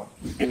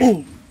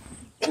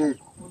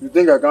 You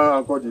think I can't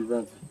anchor the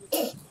event?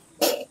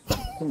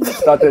 You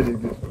started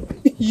again.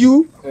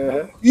 You?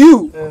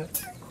 You?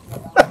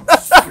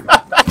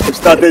 You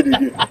started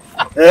again.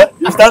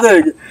 You started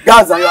again.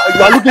 Guys, you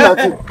are looking at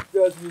it.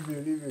 Just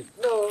leave it.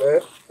 No.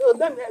 No,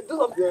 then do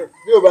something.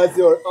 You about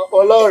to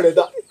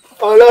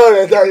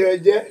Ọlọ́run yóò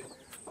jẹ́.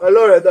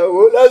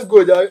 Let's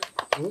go, Jai.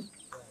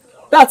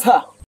 That's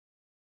her.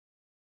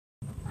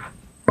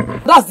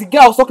 That's the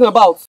girl I was talking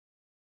about.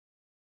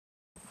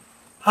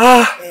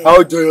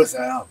 How joyous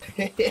I am.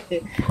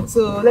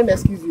 So let me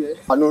excuse you.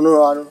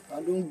 No, I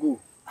don't go.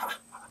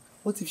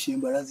 What if she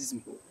embarrasses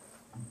me?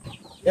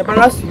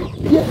 Embarrass you?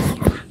 Yes.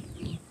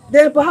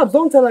 Then perhaps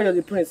don't tell her you're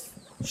the prince.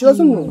 She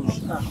doesn't know.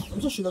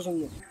 I'm sure she doesn't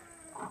know.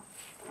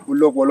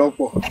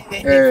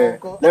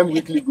 Let me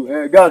quickly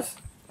go. Guys,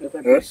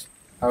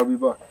 I'll be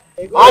back.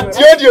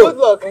 Adio! Good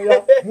luck.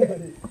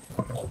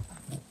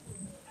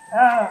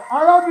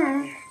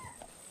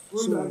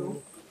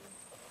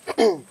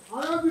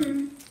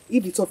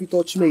 If the toffee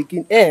touch me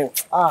again,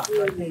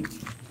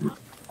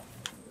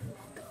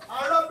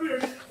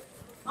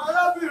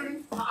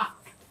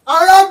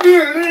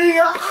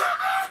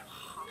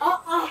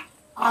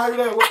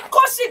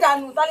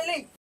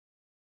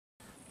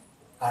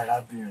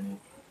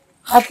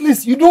 At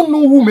least you don't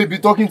know who may be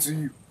talking to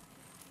you.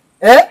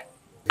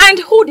 And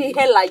who the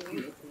hell are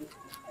you?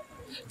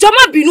 Jọ̀ọ́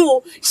má bínú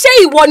o, ṣé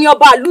ìwọ ni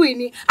ọba ìlú yìí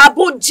ni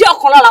àbò jẹ́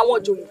ọ̀kan lára àwọn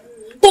ìjòyè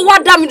tó wá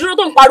dá mi dúró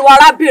tó ń pariwo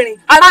arábìnrin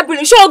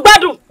ṣé o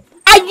gbádùn?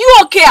 Are you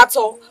okay at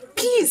all?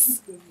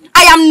 Please,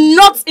 I am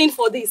not in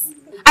for this.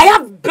 I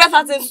have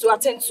better things to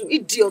attend to,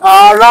 idiot.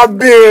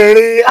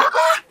 Arábìnrin.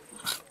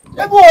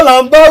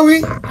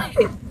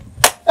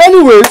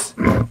 Anyways,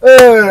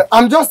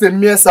 I'm just a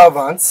mere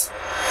servant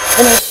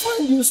and I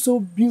find you so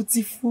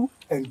beautiful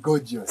and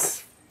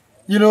gorgeous.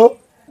 You know,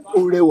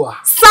 Awelewa.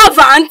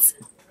 Servant?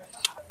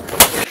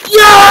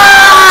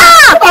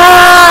 Yeah!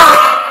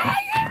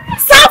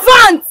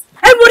 Servant!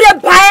 Everybody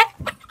buy.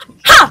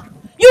 Ha!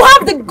 You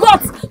have the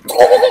guts to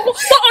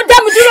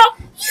order me,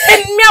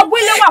 Èmi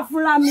Awelewa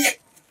fúnra mi.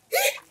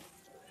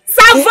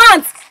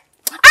 Servant!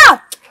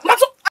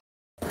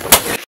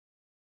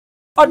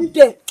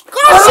 Ode!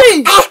 Come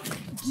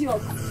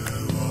on!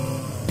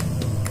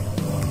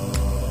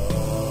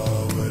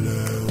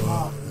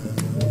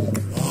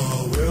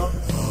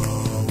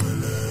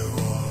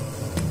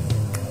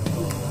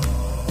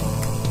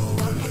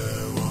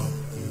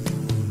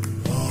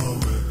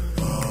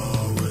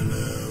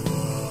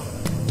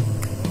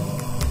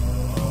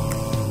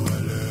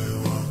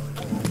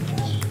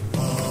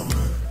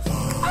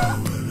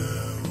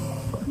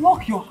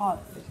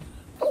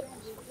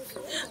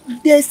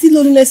 There's still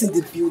loneliness in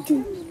the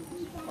building.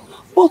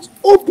 But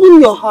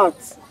open your heart.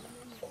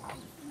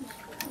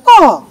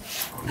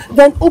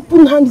 Then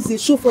Open Hand is a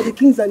show for the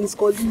kings and his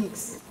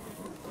colleagues.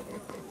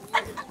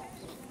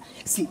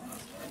 See,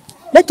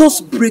 let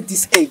us break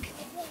this egg.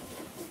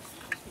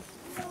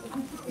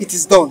 It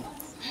is done.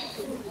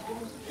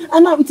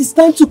 And now it is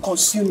time to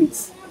consume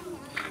it.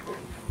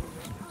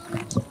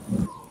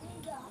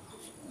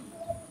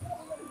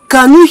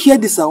 Can you hear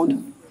the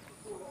sound?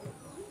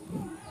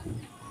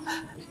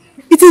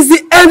 It is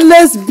the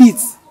endless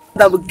beat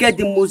that will get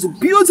the most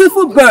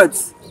beautiful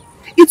birds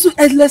into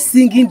endless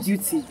singing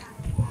duty.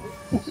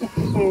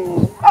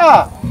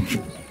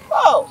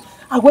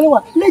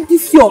 Awelewa, let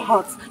this your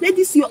heart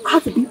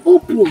be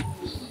open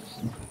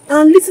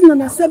and listen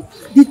and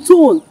accept the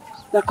tone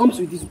that comes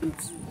with this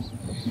beat.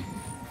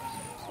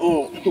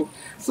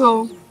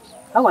 So,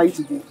 how are you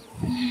today?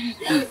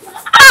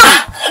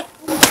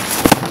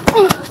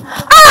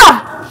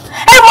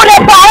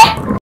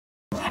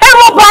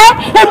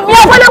 Èmi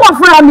Awelewa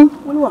fúnra mi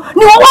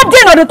ni wọ́n wá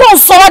dènà de tó ń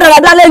sọ wá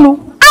dáradára lẹ́nu.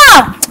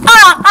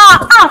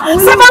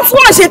 Sẹ́fẹ́ tí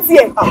wọ́n ṣe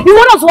tiẹ̀,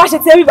 ìwọ náà tún wá ṣe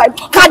tiẹ̀ rí báyìí.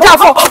 Kájà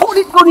fún ọ,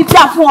 kò ní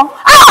jà fún ọ.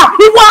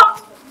 Ìwọ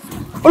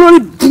olórí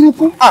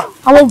burúkú.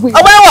 Àwọn wèrè.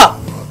 Awelewa!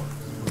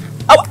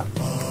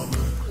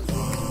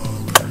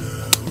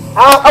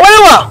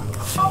 Awelewa!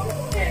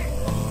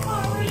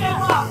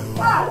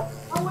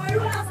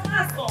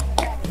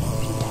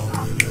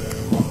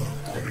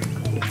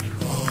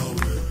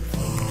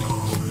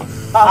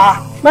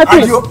 My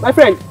friend, Adio. my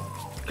friend.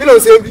 Kí ló ń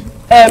ṣe bí?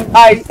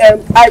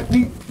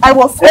 I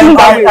was coming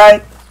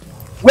down.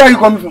 Where are you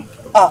coming from?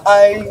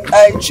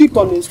 I tripped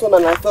on a stone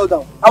and I fell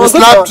down. I was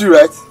slapped you,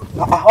 right?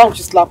 How would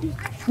she slap me?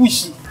 Who is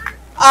she?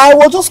 I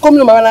was just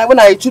coming when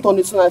I tripped on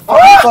the stone and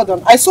I fell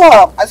down. I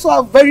saw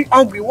her very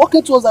angry,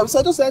 walking towards her. So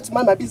I just had to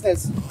mind my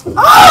business.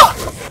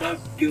 That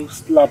girl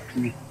slapped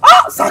me.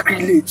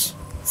 Sacrilege!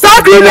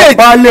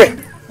 Sacrilege!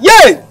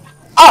 Yeah!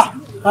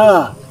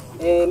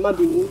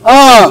 Mabini.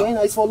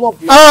 It's for love.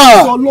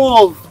 It's for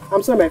love.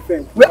 I'm sorry, my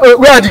friend.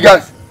 Where are the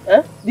guys?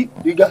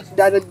 The guys?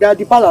 They are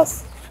the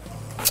palace.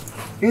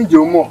 In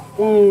Jomo.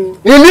 In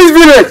this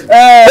village.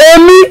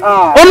 Emi.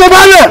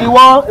 Omobale.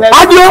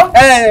 Adio.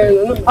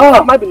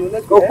 Mabini,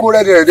 let's go.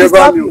 Okure de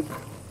ba mi.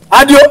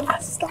 Adio.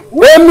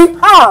 Emi.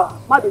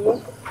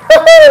 Mabini.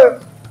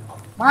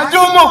 Majo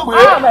mọ̀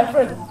pé my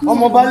friend.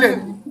 Omobale.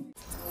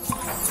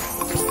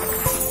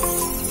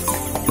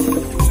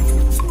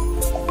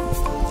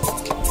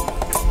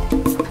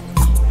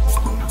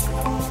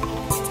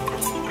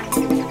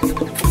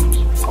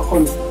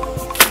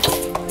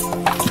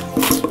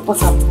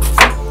 What's up?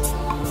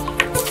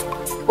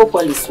 Hope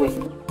all is well.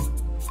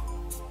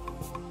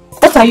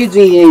 What are you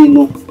doing here, you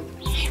know?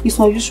 It's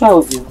unusual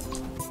of you.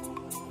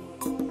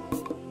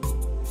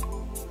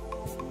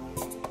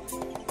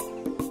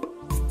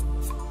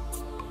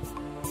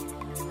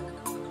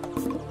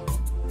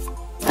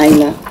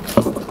 Aina,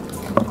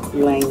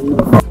 you are in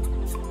love.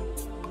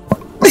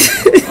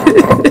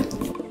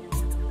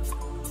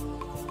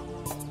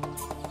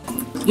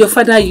 Your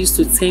father used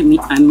to tell me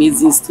an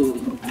amazing story.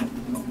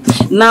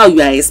 Now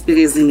you are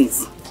experiencing it.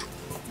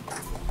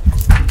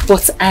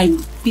 But I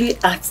play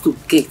hard to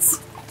get.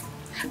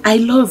 I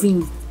love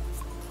him.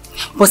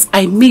 But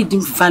I made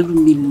him value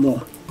me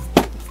more.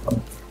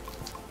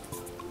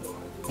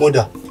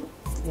 Mother.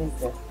 Yes,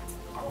 sir.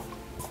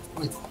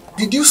 Wait,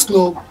 did you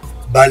snub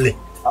Bale?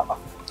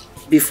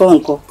 Before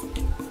Uncle.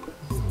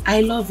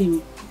 I love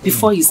him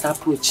before his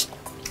approach.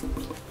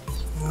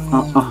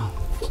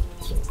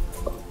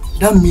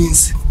 That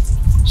means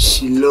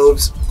she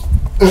loves...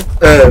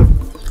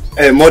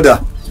 Mother,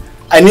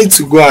 I need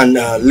to go and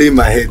lay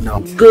my head now.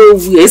 Go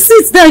away.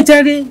 Sit down,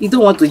 Jerry. You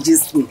don't want to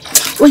gist me.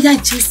 Oh yeah,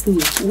 gist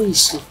me. Where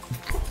is she?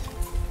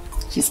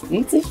 She's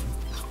pretty.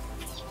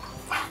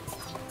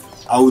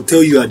 I will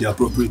tell you at the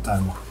appropriate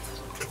time.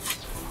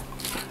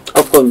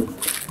 Okon,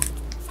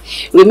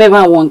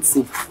 remember one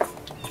thing.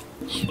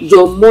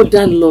 Your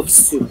mother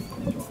loves you.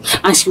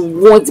 And she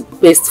wants the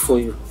best for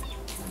you.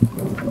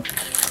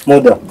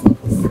 Mother,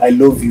 I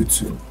love you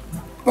too.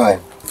 Bye.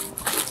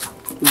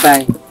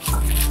 Bye.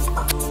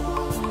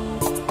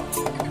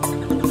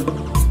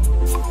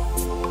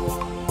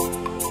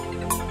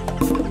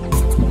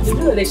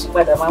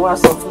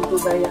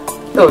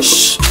 Oh,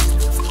 shh.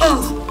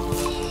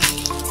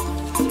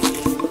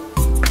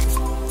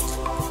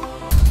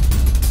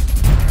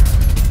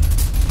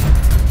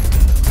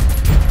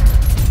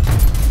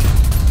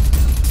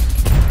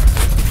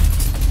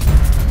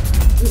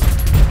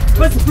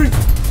 Where's the prince?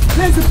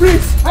 Where's the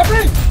prince? My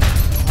prince!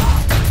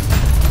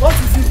 What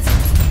is it?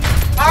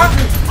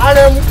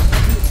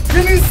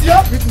 Finish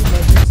here?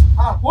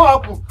 What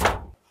happened?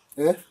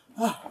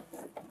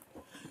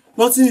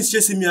 Nothing is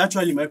chasing me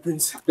actually, my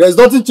prince. There's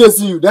nothing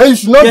chasing you. Then you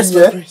should not be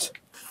here. Prince.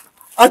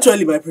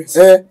 Actually, my prince.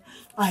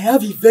 I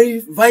have a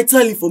very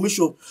vital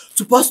information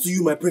to pass to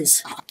you, my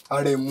prince.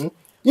 Aremu,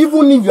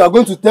 even if you are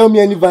going to tell me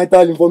any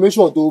vital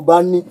information to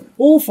Bani,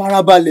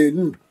 farabalẹ̀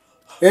ni.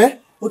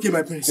 Okay,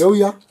 my prince.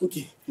 Yeah.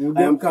 Okay,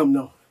 I am calm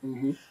now.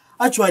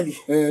 Actually,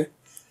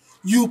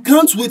 you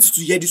can't wait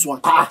to hear this one.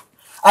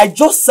 I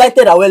just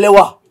sighted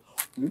Awelewa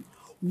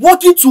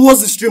walking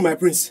towards the stream, my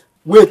prince.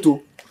 Wait,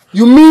 oh.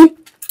 You mean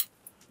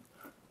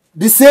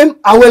the same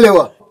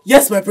Awelewa?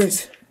 Yes, my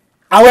prince.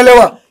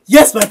 Awelewa.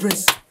 Yes, my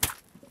prince.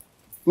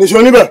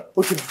 Nishonibe.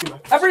 Okay,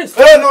 my prince.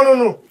 Hey,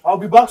 no. I'll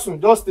be back soon.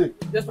 Just stay.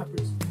 Yes, my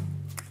prince.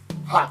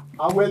 Ha,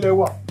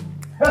 Awelewa.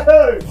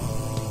 Hey.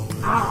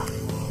 Ah,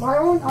 my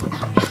own.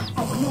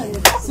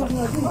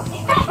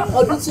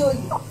 Ọdún tí ó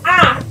yìí.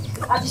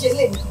 Àti ṣe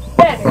lè ní.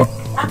 Bẹ́ẹ̀ni.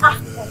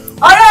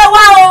 Ọ̀rẹ́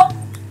wa o.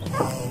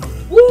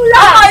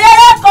 Wúrà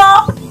ọ̀yẹ́rẹ́ kan.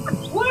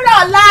 Wúrà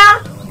ọ̀la.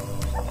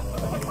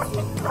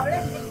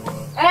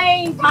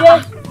 Ẹyin dìde.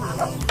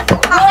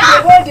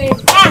 Bóde.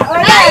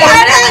 Ọ̀rẹ́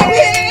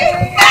mi.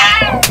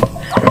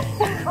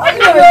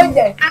 Ọdún mi ò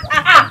jẹ.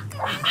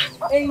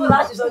 Ẹyin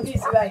láti sọ bí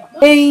ìsirà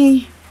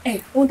yìí.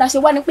 Ẹyin ohun tá a ṣe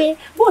wá ni pé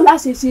bóun la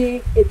ṣe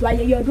ṣe ètò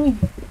ayẹyẹ ọdún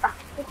yìí.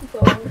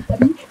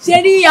 Ṣé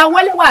rí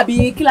Awelewa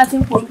bí kí la ti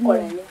ń porúkọ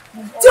rẹ̀ yẹn?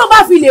 Tí o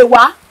bá fi lè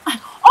wá,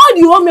 all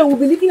the home will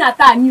be looking at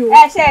her ni o.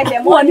 Ṣe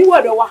ẹ̀dẹ̀ mọ́ ní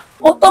wọ̀dọ̀ wa.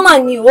 O tó máa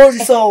ní o rí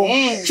sọ o.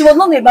 She was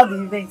not about the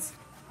event.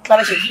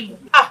 Clara ṣe.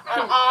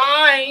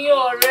 Ẹ̀yin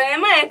ọ̀rẹ́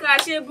má yẹ ká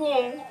ṣe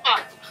bóun.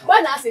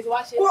 Báwo la ṣe fi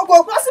wá ṣe?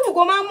 Kò possible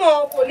kó má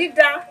mọ̀ kò ní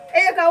da. Ẹ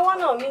yẹ ká wọ́n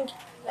náà mí.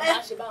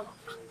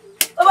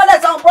 Ó bá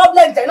dẹ̀ sọ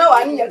problem tẹ̀ náà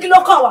wà níyẹn kí ló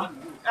kàn wá?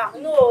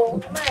 No,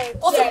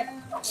 ó tẹ̀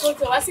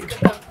wá sí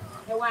kankan.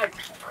 Ẹ wá rí.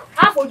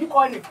 Á fojú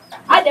kọ́ ni.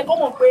 Á jẹ́ kó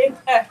mọ̀ pé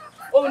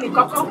òun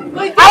nìkan kan.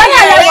 Àwọn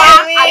náà lè wá.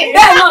 Bẹ́ẹ̀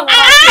náà wọ́n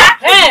wá.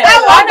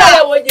 Àwọn náà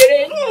lè wo jèrè.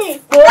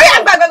 Bóyá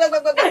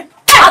gbàgbàgbàgbàgbà.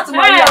 A tún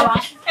mọ̀ ní àwa.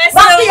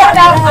 Bá kí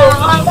ọ̀dà ọ̀hún.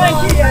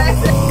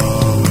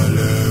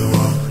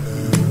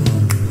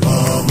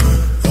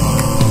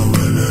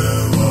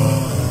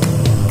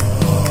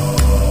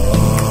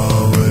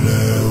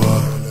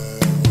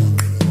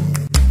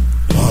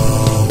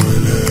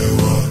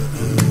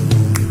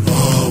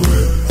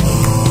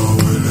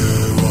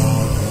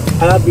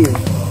 Arábìnrin,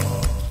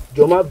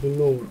 jọ̀ọ́ má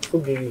bínú fún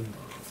béèrè yìí.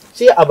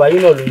 Ṣé àbáyé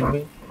náà ló ń gbé?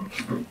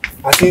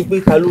 Àti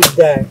pé ta ló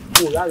dá ẹ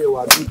kó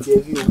lárẹwà bíi ti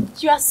ẹrí o.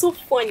 You are so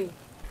funny.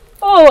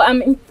 Oh,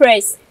 I'm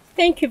impressed.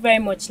 Thank you very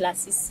much,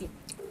 Lasisi.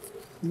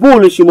 Bó o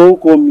lè ṣe mọ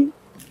orúkọ mi?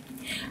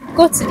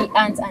 Go to the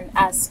ant and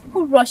ask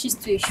who rushes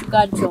to a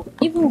sugar drop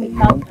even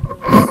without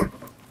news.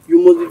 You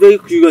must be very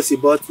curious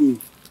about me.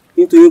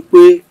 Nítorí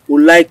pé o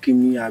like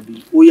mi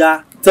àbí. Ó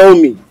yá, tell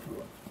me,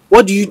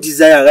 what do you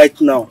desire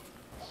right now?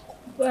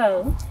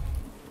 Well,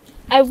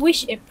 I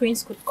wish a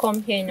prince could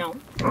come here now.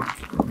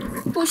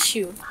 Push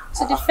you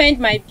to defend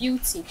my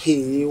beauty.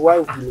 Hey, why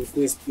would the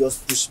prince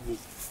just push me?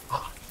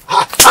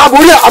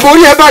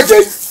 Abori ẹ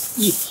bàjẹ́.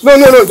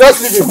 No,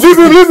 just leave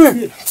him. Leave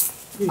him.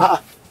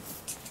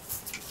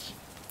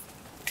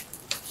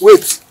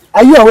 Wait,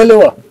 are you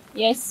Awelewa?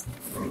 Yes.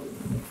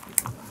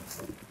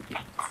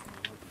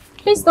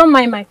 Please don't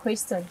mind my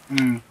question.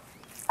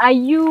 Are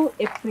you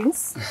a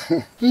prince?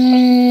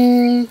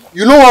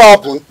 You know what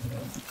happened?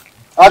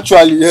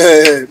 Actually,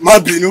 má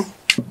bínú.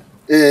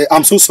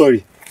 I'm so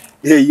sorry.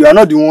 You are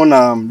not the one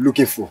I'm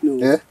looking for.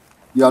 No.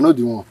 You are not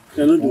the one.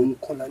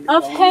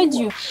 I've heard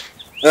you.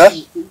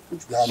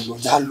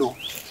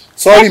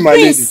 Sorry, my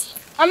lady.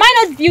 Am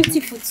I not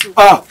beautiful too?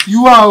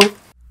 You are.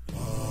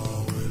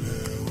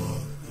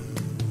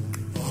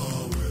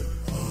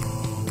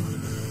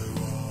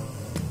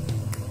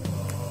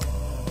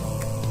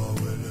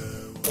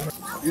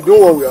 You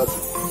don't want we have to.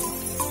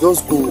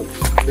 Just go.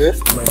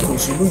 My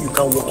prince, you know you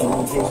can't walk in.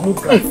 There's no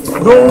guy.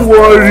 Don't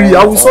worry,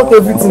 I will sort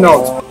everything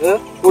out.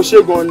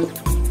 Oshegoni.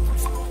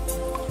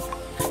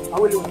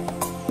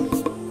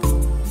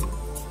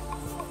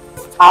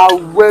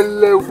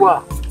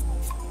 Awelewa.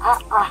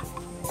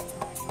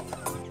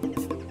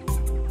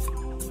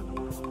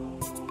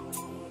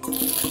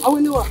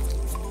 Awelewa,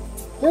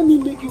 let me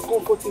make you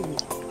comfortable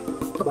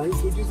by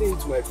introducing you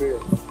to my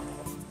parents.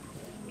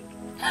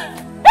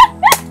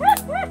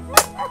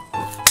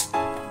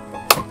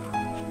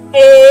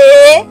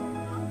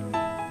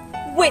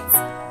 Wait,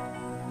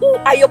 who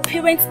are your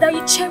parents that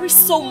you cherish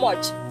so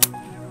much?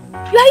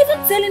 You are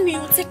even telling me you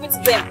will take me to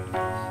them.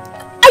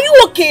 Are you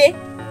okay?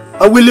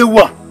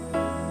 Awelewa,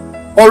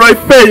 ọ̀rọ̀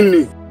ìfẹ́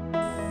ni.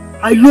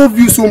 I love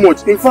you so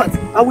much. In fact,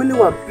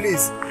 Awelewa,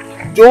 please,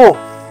 jọ̀ọ́,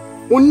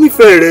 mo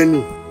nífẹ̀ẹ́ rẹ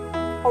ni.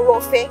 Ọ̀rọ̀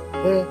ìfẹ́?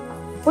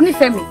 Ó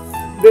nífẹ̀ẹ́ mi.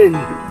 Bẹ́ẹ̀ni.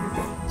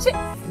 Ṣé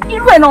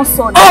irú ẹ̀ náà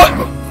sọ ni?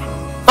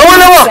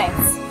 Awelewa!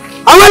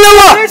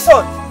 Awelewa!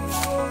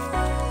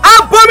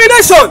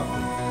 Abomination!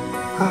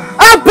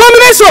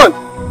 Abomination!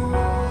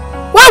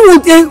 Why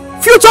would a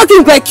future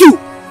king like you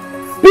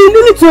be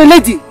nearly to a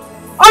lady?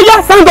 Oh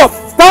yeah, stand up!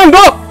 Stand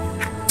up!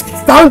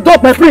 Stand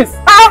up, my prince!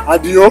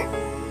 Adio,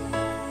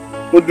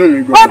 ó dùn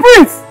mí gan. My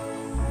prince!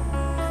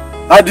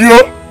 Adio,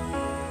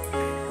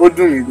 ó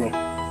dùn mí gan.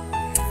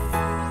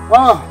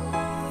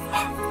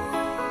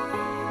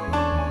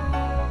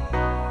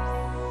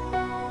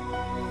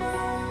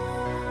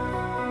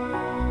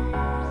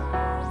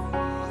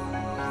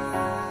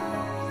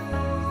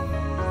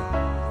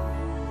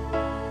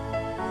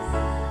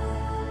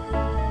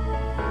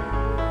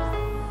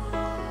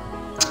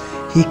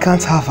 He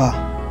can't have her.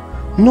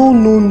 No.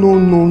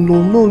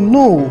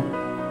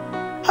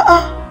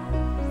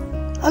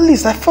 At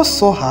least I first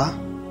saw her.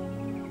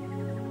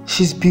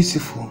 She's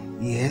beautiful,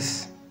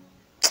 yes.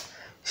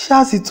 She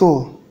has it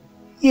all,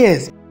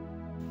 yes.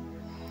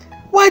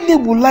 Why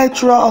would I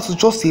throw her out to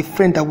just a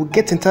friend that would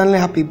get entirely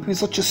happy with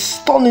such a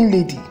stunning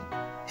lady?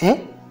 Eh?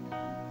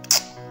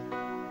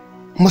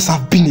 Must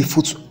have been a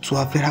fool to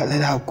have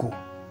let her go.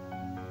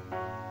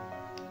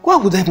 Why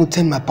would I even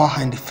tell me about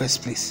her in the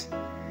first place?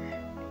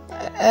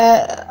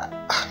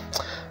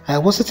 I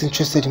wasn't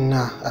interested in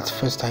her at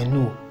first, I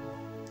know.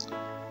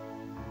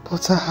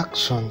 But her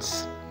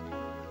actions,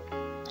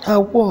 her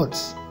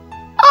words,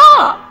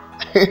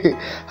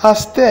 her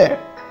stare,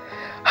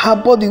 her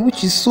body,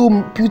 which is so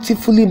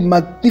beautifully,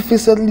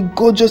 magnificently,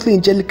 gorgeously,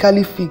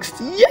 angelically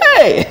fixed.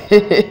 Yeah!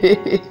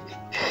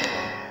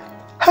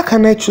 How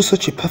can I throw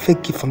such a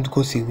perfect gift from the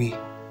gods away?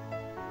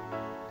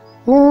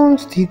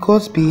 Won't the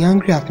gods be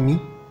angry at me?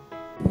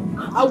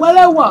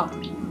 Awelewa!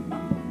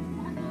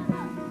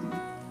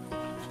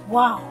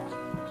 Wow.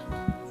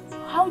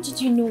 How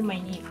did you know my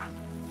name?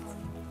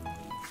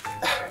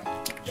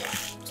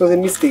 It was a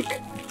mistake.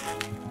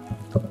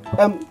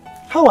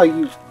 How are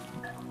you?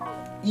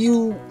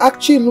 You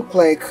actually look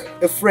like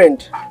a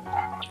friend.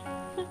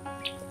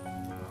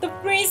 The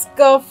prince's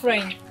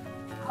girlfriend.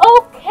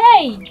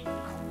 Okay.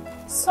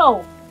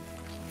 So,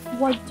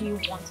 what do you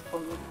want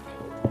from me?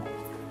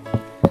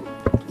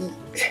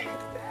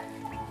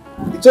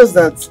 It's just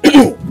that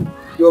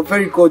you're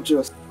very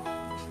gorgeous.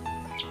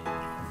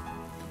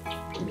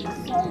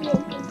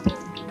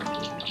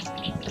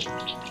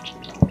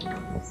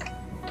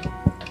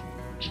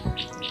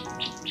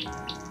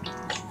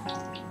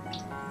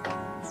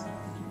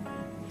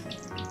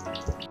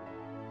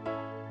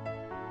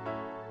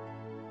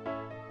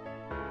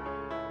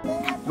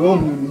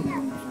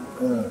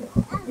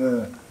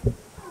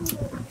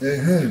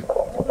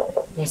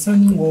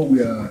 Concerning what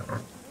we are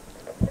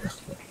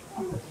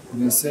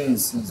saying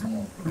since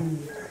now,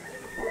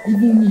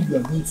 even if you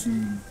are going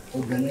to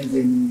organize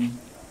any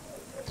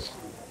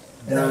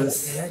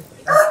dance,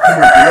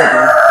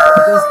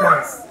 just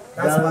dance.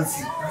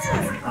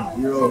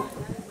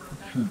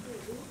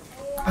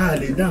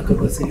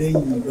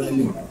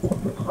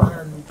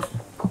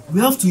 We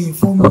have to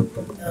inform you.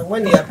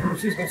 When they approve,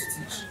 who's going to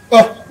teach?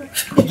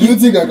 Do you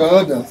think I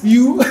cannot dance?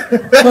 You?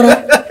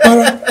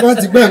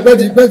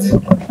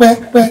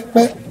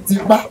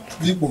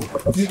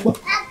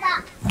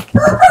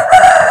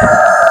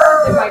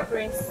 My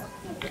prince.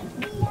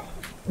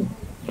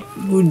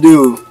 Good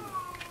deal.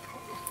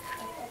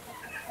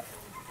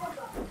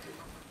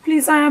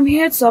 Please, I am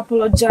here to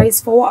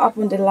apologize for what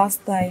happened the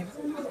last time.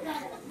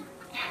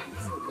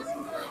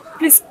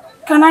 Please,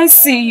 can I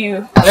see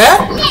you? Eh?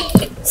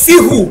 See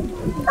who?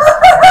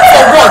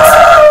 For what?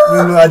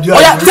 No, Adio. Oh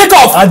yeah, take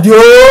off!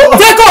 Adio!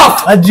 Take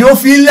off! Adio,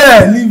 feel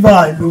it. Leave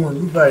her alone.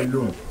 Leave her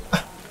alone.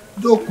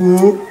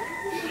 Doko,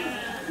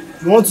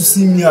 you want to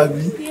see me,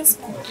 Abi? Yes.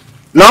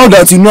 Now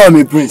that you know I'm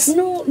a prince.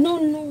 No,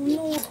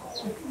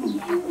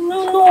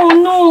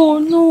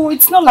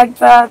 it's not like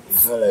that.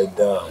 It's not like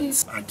that.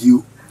 Yes.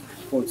 Adio,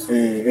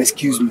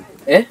 excuse me.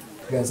 Eh?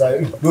 Yes,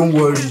 don't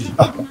worry.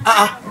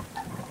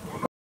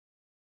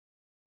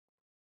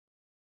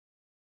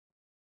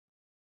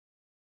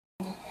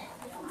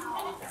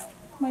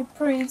 My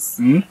prince,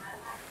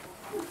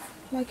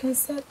 like I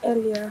said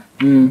earlier,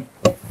 I'm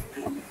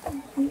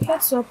here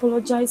to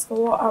apologize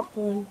for what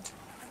happened.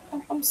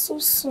 I'm so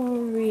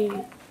sorry.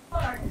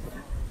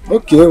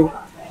 Okay, no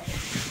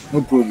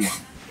problem.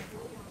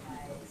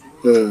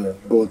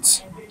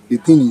 But the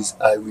thing is,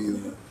 I will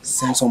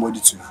send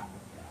somebody to you.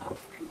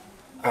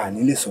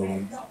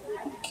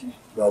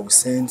 But I will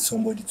send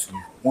somebody to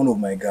you, one of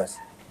my guys.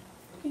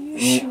 Are you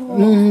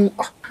sure?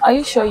 Are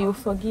you sure you'll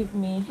forgive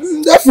me?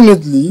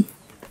 Definitely.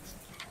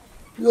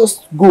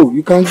 Just go.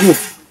 You can go.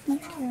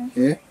 Okay.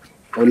 Yeah.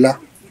 Ola.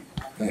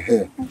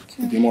 Okay.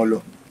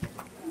 Tanimola.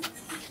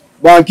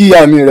 Banki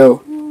ya mi re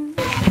o.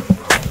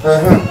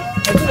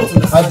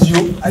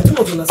 Adio, I do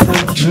not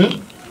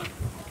understand.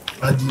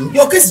 Adio.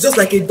 Your case is just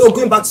like a dog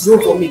going back to zero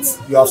from it.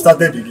 You have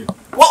started again.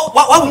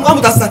 Why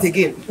would I start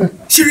again?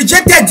 She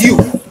rejected you,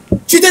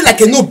 treated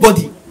like a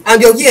nobody, and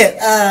you're here.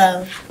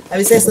 I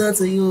will say something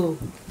to you.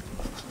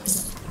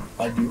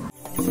 Adio.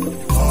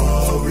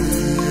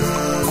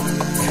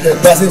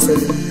 That's it.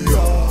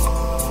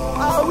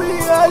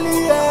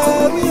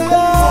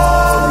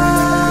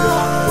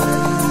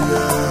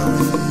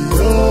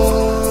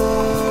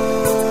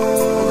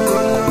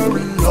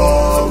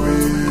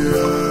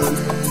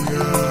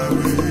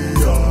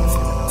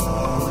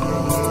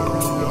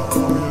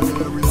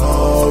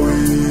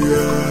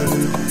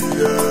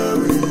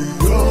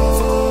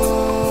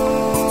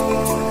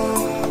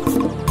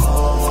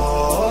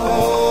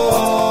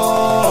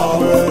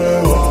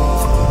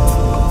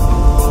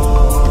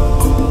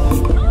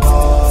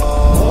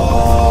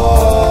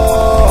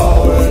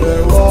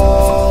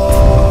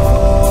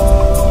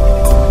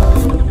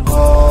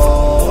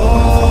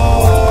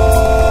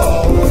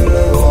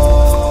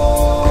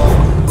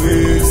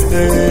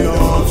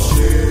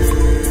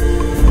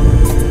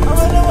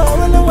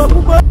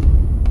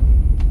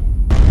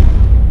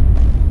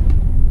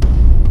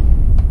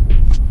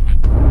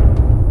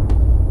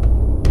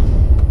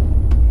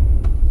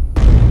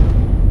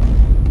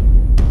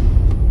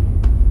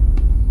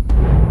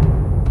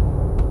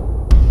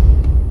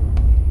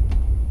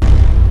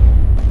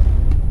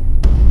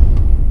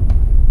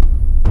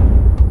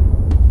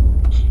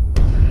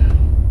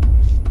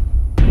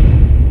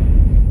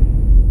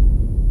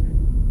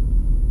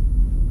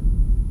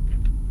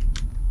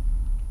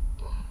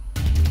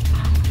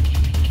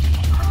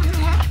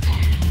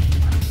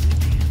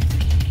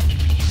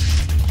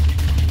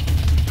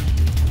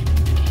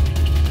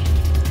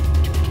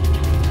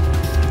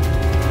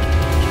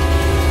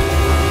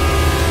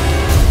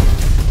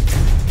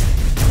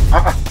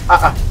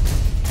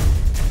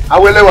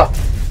 Awelewa.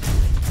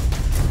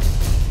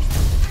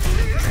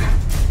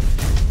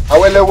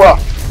 Awelewa.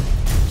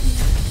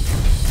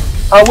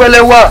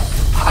 Awelewa.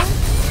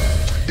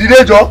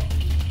 Dìde jọ.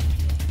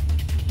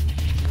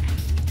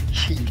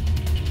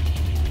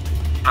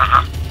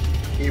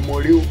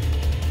 Èmọ̀rí o.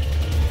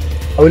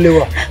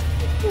 Awelewa.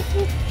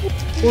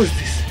 What's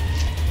this?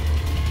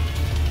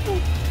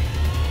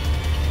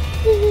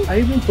 I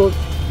even thought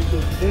it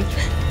was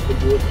intention for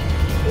the other.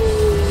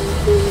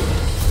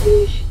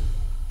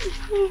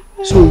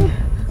 So,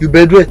 you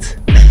bedwet?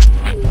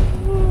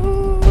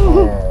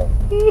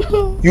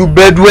 You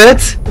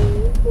bedwet?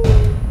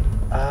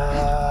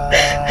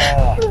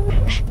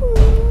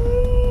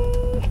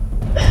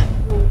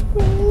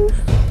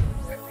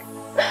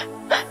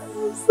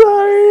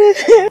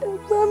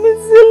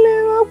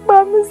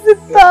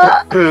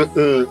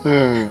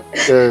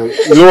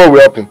 You know what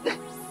will happen?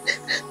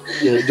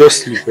 Yeah,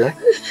 just sleep, eh?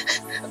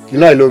 You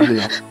know I love you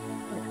now.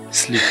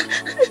 Sleep.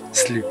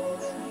 Sleep.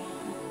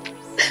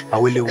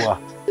 Awelewa,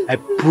 I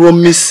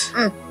promise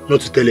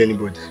not to tell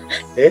anybody.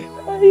 Eh?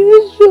 Are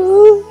you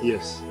sure?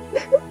 Yes.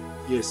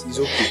 Yes, it's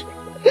okay.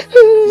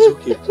 It's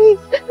okay.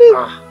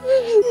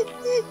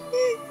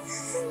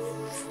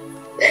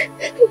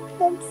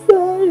 I'm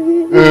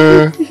sorry.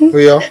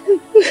 Yeah.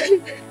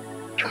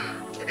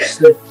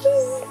 Sleep.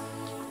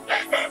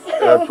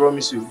 I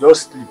promise you,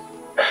 just sleep.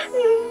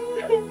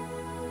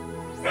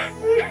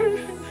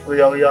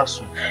 Oya,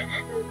 soon.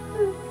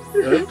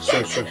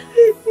 Soon.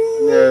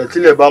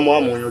 Till ẹ bá mọ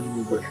àmọ́ yanjú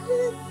gbogbo ẹ̀.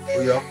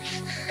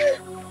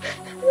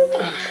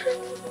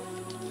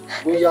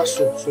 Oya,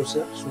 soon.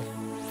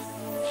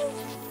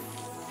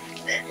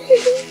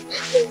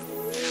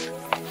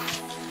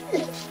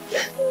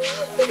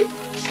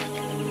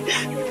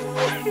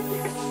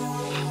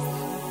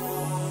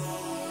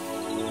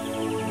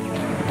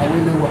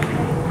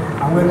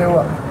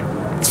 Awelewa.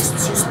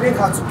 She's paying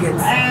her to get.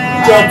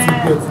 Job to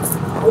get.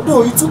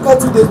 Although it took her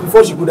 2 days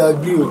before she could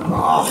agree.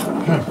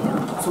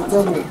 So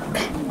tell me.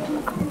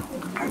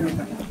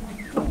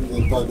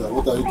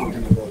 What are you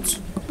talking about?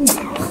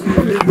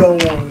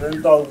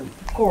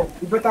 Come,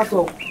 you better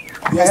talk.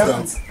 Yes,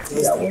 Dad.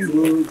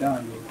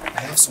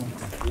 I have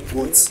something.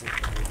 What?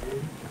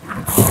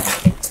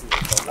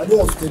 I don't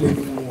want to tell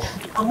anyone.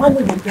 I'm not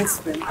your best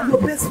friend. I'm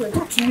your best friend.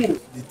 Talk to me.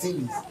 The thing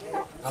is,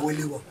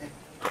 Awelewa.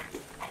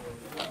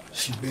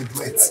 She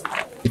bedwet.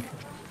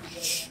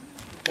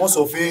 Wọ́n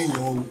sọ fún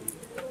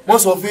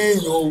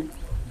èèyàn o.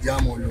 Ìyá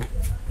mọ̀ lọ.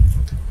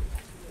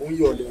 Ó ń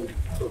yọ̀ lẹ́nu.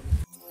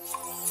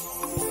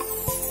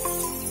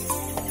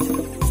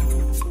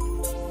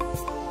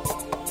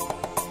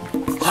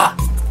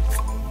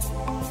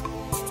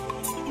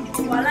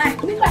 Wàhálà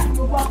nígbà tí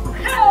mo gbọ́.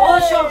 Ó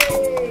ṣòro.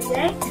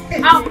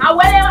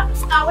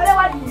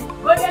 Awelewa ni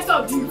goddess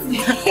of beauty.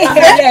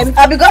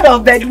 I'm the god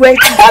of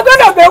bedwetting. I'm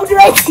god of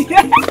bedwetting.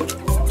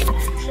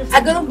 I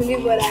couldn't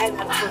believe what I had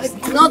at first.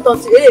 Not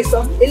until Eleso.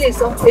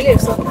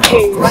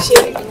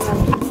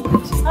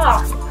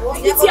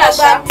 Títí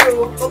àṣà.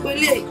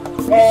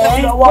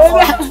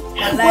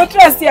 Mo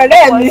trust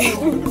ọ̀rẹ́ mi.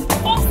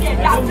 Ó sì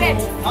ẹ̀dá abẹ́.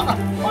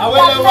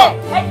 Awelewa.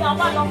 Ẹ̀yin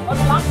ọmọ lọ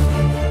ọ̀dọ̀ lá.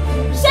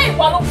 Ṣé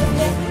ìwà ló kù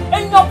yẹn?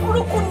 Èèyàn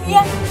burúkú ni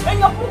ẹ́.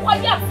 Èèyàn burúkú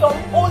ayé àti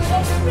ọ̀run. Òun ló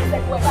ń pèsè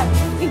ìwẹ̀ báyìí.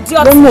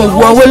 Idiot. Lọ́mọ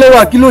ìwọ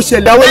Awelewa kí ló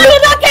ṣẹlẹ̀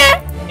Awelewa?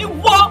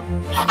 Ìwọ,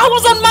 I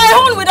was on my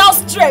own without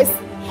stress.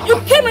 You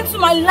came into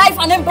my life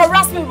and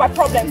embarrassed me with my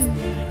problems.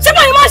 Ṣé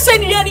báyìí máa ṣe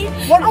nìyẹn ni?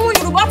 Àwọn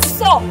Yorùbá ti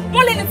sọ,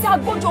 wọ́n lè ní tí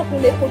agbójú okùn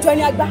lè kojú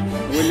ẹni àgbà.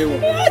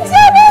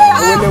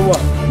 Awelewa,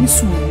 ní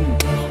sùúrù.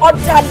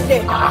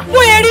 Ọ̀dàlẹ̀,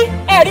 wọ́n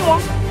ẹ̀rí wọn.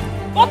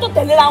 Wọ́n tó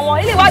tẹ̀léra wọn,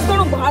 ilé wa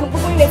gbórùn gbàhánu,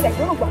 gbogbo ilé ẹsẹ̀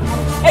gbórùn gbàhánu.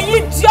 Ẹ̀yin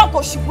idiot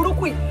òṣì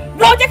burúkú yìí.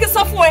 Wọ́n jẹ́ kí n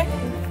sọ fún ẹ,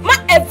 má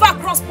ever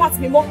cross path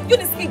mi mọ́, you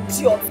this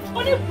idiot.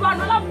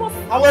 Oníbùrànù alábọ̀sí.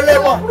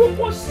 Awelewa.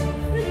 Burúkú òṣì.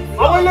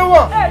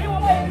 Awelewa. Ẹ̀rí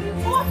wọn bẹ́ẹ̀ rí.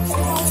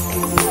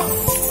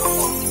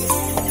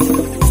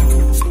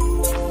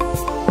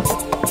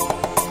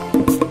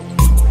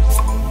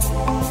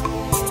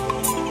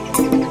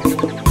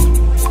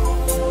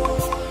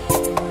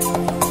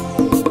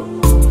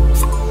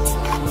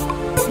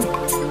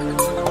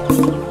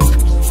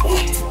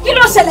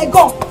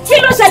 Kí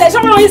ló ṣẹlẹ̀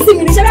ṣọ́nà yín sí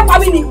mi ní ṣẹlẹ̀ pa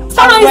mí ni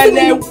ṣọ́nà yín sí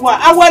mi ni.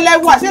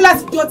 Awelewa ṣé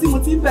láti jọ́ tí mo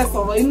ti ń bẹ̀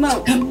sọ̀rọ̀ iná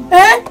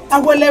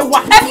Awelewa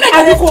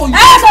àdúgbò yìí.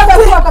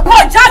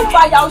 Wọ́n já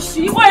ìgbàyà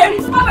òṣì wọ́n èrí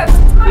tó bá bẹ̀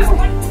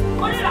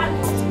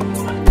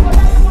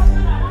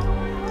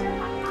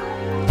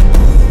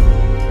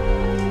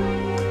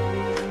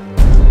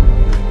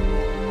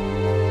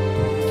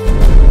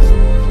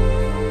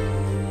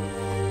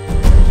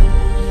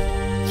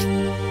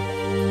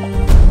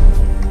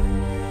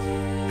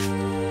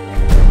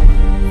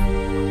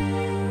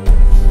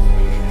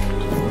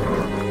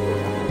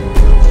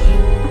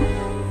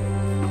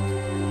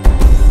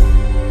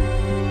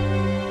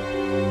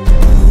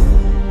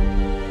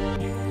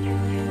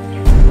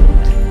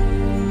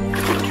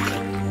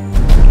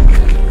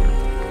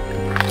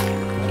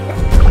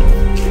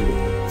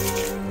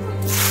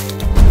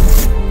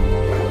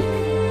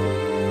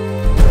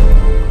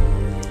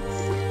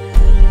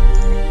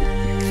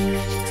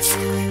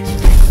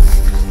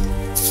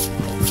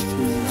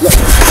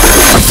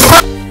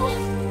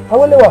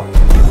Awelewa,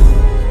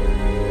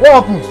 what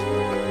happened?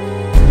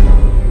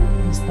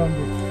 Please stand up.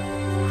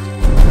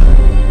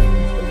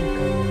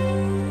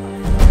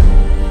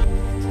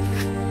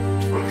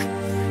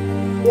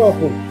 What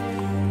happened?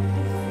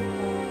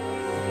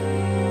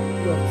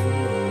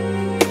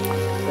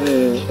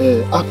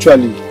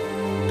 Actually,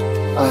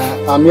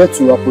 I'm here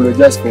to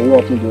apologize for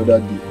what happened the other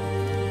day.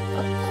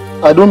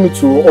 I don't mean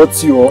to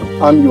hurt you or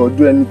harm you or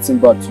do anything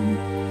bad to you.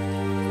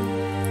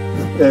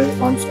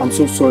 I'm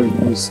so sorry,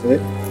 please.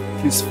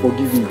 Please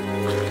forgive me.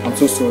 I'm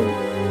so sorry.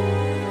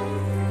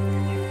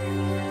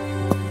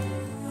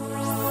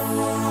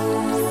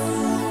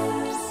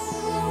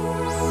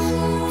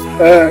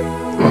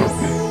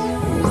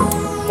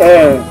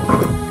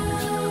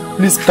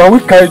 Please, can we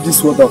carry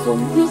this water for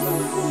me?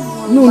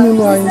 No,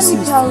 I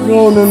insist.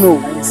 No.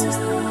 I insist.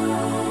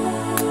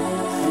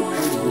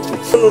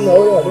 No,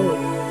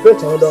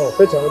 fetch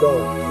another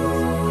one.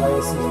 I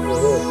insist.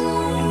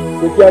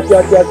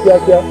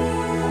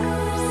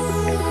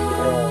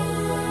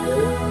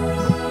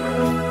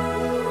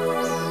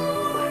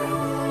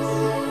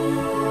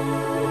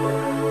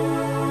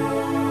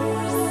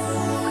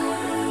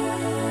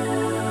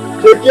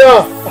 Kia.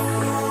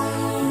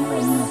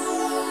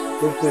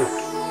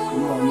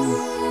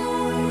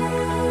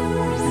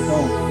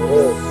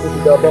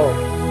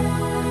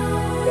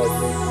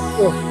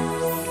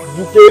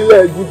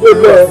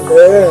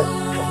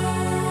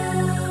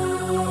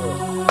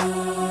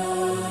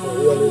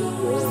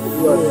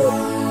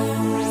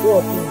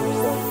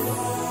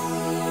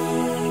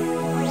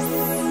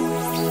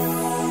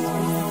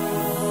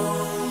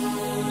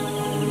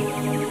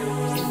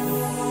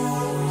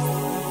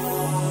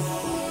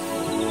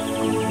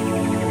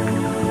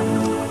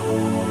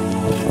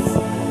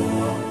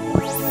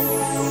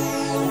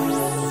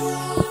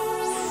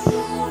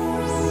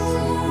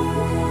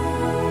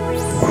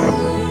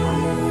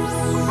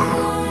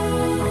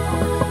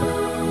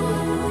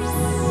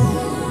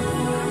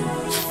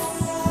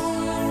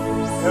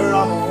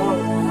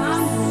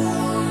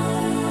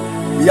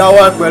 Ìyá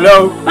wa pẹ̀lẹ́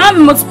o. Mami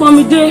mo ti pọn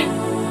mi dé.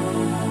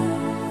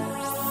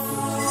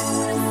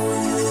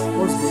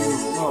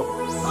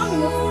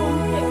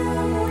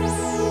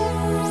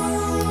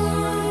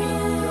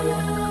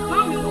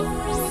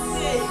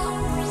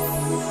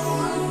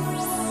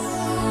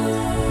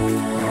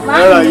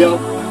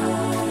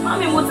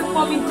 Mami mo ti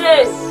pọn mi dé.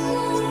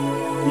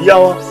 Ìyá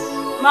wa.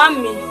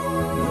 Mami.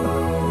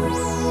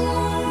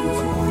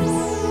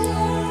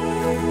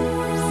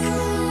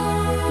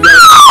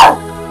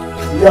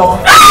 Ìyá wa.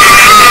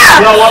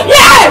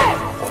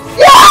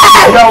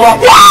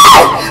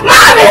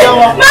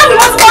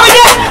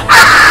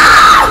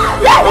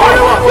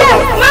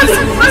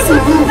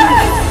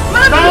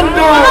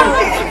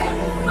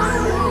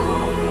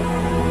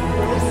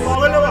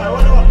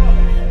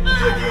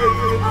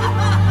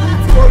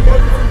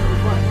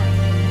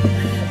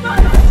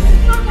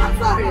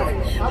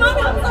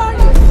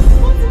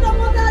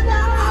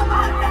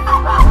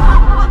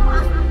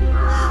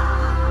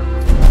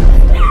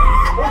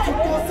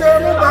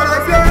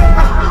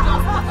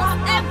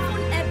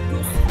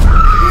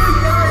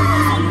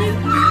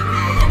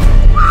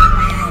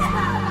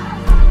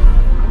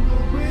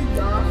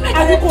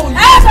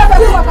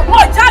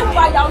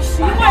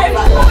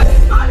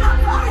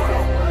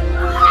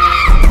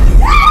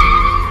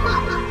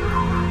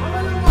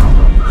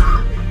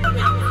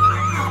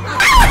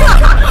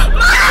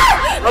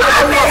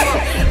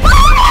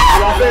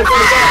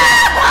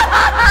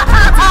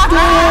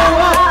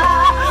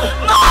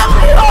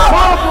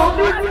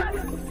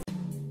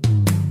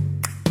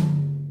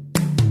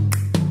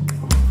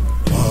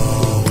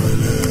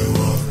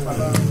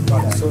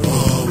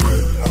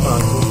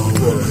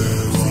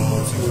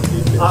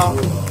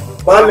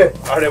 Vale.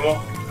 Aremo.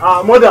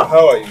 Mother.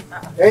 How are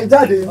you?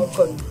 Daddy. You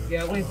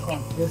are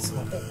welcome. Yes,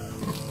 ma'am.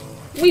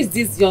 Who is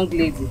this young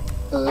lady?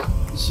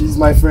 She's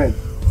my friend.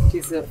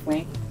 She's your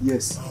friend?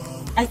 Yes.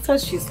 I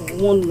thought she's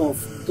one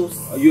of those.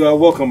 You are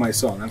welcome, my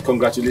son, and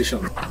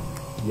congratulations.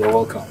 You're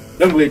welcome.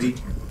 Young lady,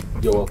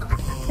 you're welcome.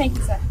 Thank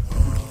you, sir.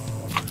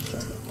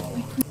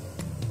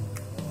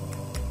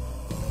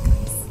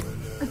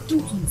 I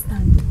don't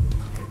understand.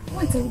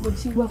 Why is everybody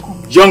saying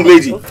welcome? Young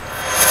lady,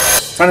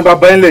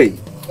 Tanimola,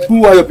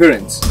 who are your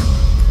parents?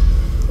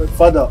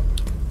 Father,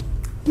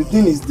 the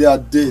thing is they are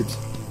dead.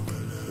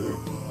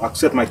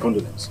 Accept my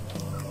condolence.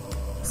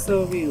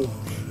 Sorry.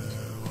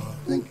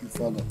 Thank you,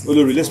 Father.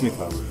 Olori, let's make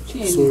our way.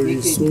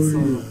 Sorry.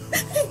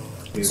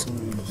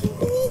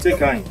 Take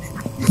time.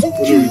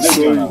 Olori, let's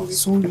go now.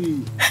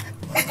 Sorry.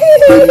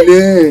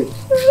 Bele.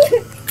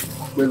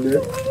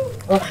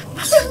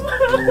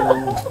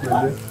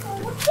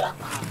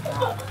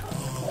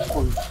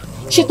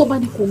 Ṣé tó bá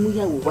ní kó mú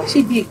yàwó wá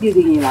ṣé bí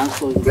ìgbére yẹn là ń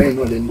sọ yìí. Bẹ́ẹ̀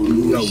náà lẹni kò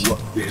mú yàwó wá.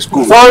 Let's go.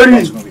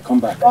 Sorry. Come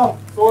back.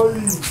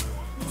 Sorry.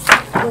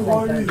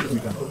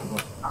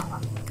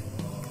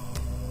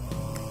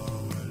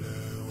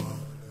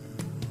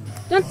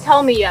 Don't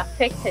tell me you're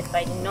affected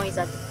by the noise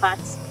at the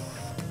party.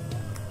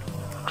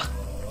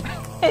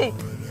 Hey,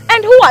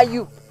 and who are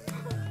you?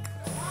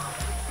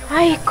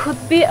 I could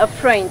be a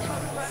friend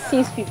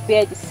since we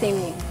bear the same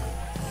name.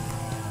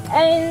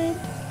 And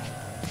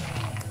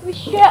we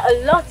share a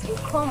lot in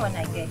common,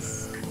 I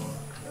guess.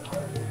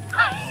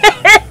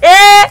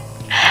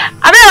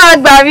 I don't know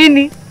what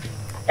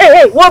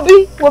Hey,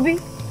 Wobi.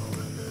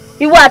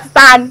 You at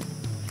Tan.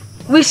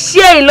 We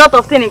share a lot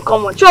of things in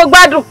common. Show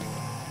Gbadun.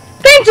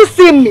 Can't you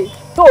see me?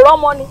 So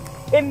Romoni,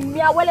 èmi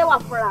Awelewa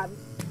fúnra mi.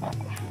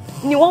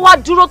 Ni wọ́n wá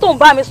dúró tó ń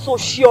bá mi sọ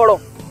ṣiọ̀rọ̀.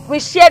 We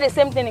share the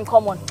same thing in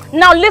common.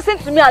 Now listen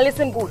to me and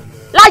listen good.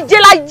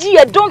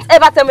 Lájẹ́, don't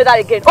ever tell me that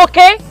again,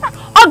 okay?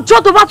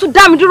 Ọjọ́ tó bá tún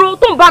dá mi dúró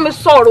tó ń bá mi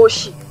sọ̀rọ̀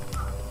òṣì.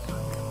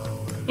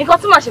 Nǹkan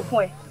tí màá ṣe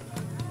fún ẹ.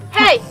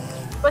 Hey,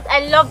 but I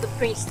love the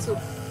prince too.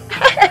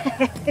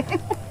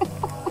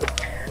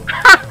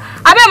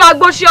 Abẹ́ máa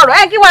gbọ́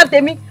ṣiọ̀rọ̀. Kí wá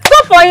tèmi? Go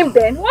for him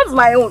then. What's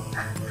my own?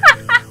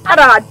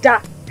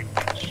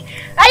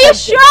 Are you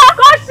sure?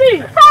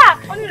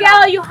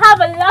 Girl, you have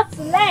a lot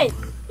to learn.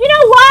 You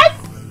know what?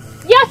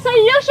 Your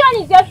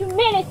solution is your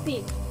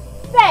humility.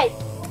 Faith.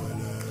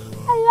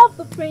 I love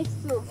the prince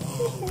too.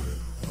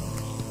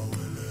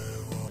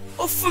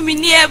 Ó fún mi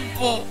ní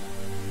ẹ̀bùn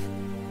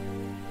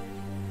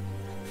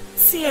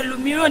tí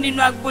ẹlòmíràn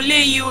nínú agbolé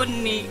yìí ò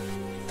ní.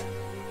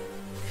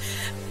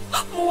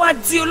 Mo wá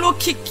di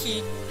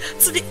olókìkí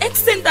to the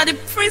extent that the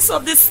prince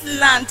of this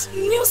land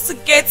needs to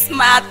get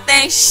my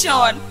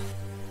attention.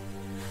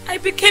 I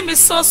became a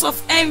source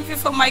of envy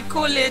for my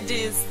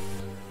co-ladies.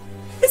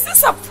 Is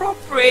this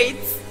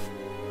appropriate?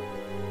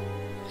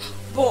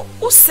 But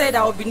who said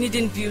I would be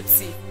needing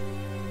beauty?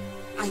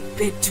 I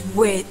begged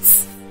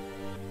words.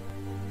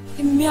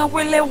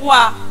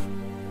 Awelewa.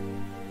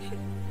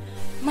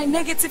 My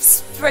negative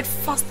spread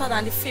faster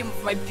than the fame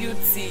of my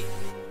beauty.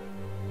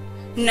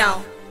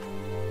 Now,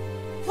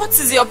 what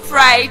is your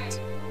pride?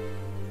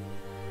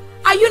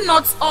 Are you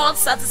not all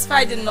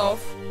satisfied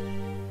enough?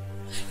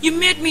 You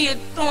made me a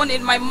thorn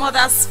in my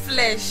mother's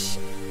flesh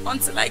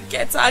until I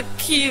get her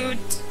killed.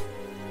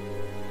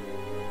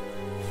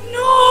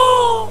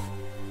 No!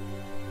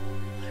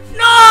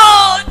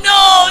 No!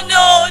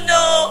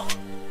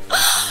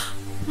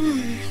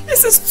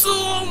 This is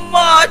too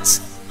much.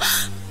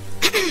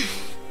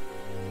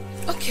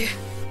 Okay.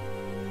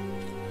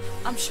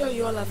 I'm sure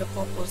you all have a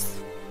purpose.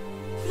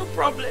 No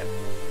problem.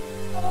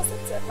 I must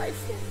accept my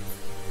fate.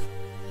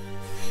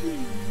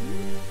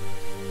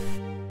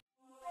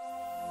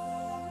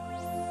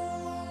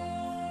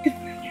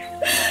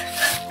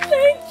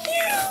 Thank you.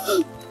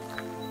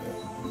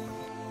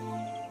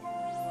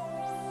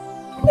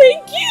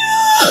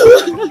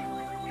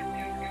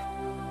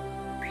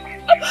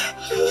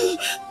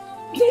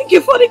 Thank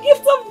you for the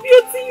gift of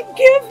beauty you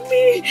gave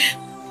me,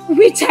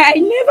 which I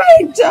never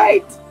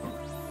enjoyed.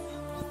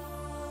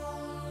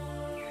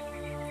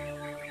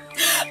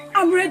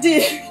 I'm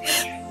ready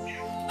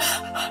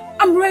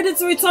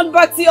to return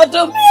back to your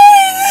domain.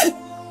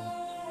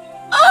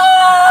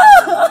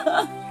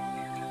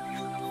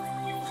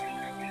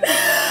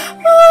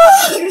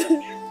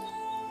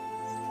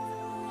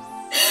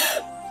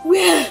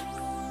 Where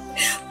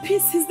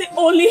peace is the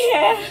only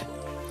air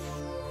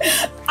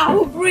I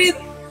will breathe,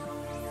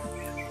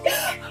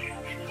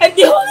 and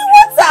the only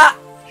water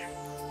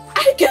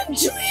I can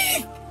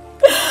drink.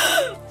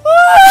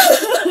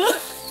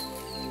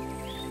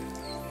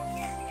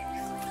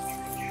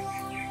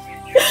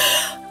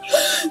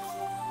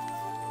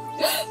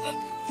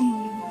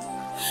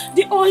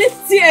 The only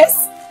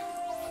tears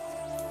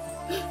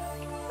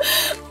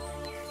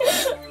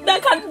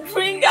that can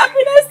bring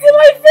happiness to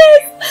my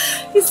face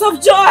is of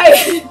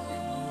joy.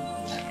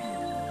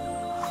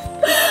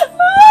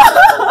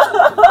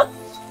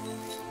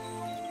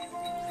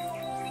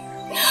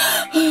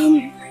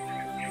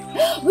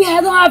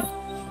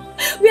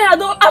 I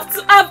don't have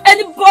to have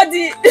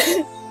anybody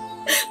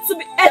to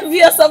be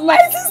envious of my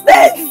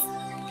existence.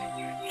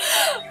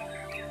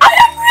 I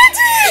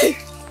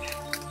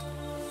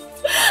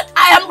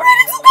am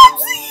ready to come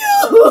to you,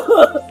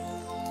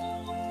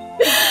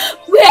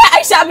 where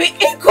I shall be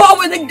equal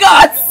with the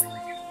gods.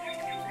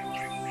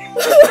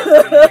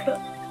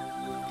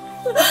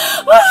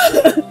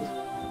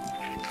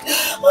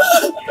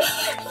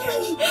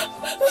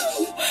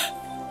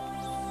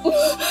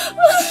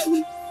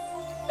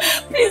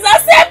 Please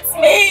accept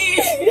me.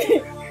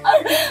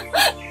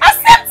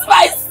 Accept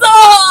my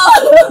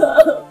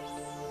soul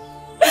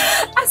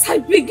as I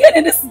begin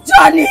in this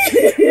journey.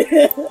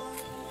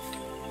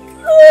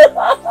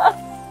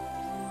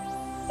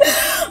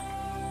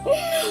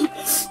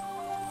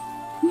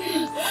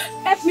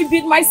 Help me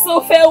bid my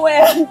soul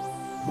farewell,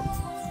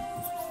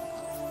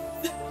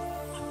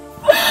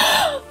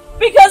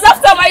 because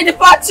after my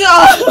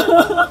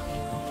departure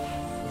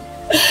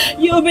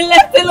you'll be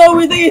left alone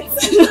with it.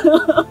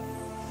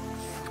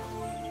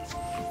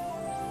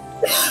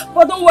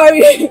 But don't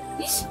worry.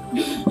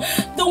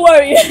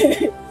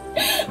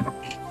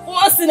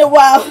 Once in a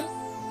while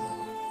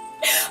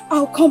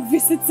I'll come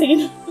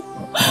visiting.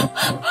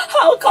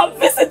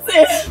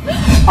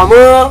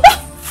 Àmọ́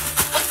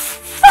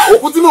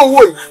òkú tí mò ń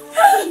wò yìí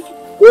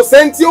kò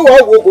sẹ́ni tí ó wà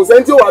wò kò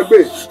sẹ́ni tí ó wà gbé.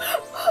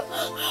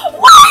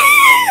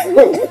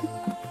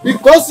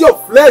 Because your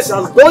flesh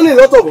has done a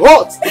lot of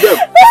hurt to them.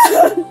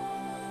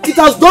 It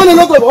has done a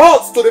lot of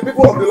hurt to the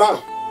people of the land.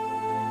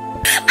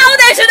 How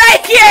then should I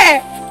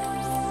care?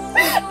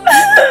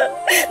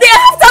 They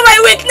are after my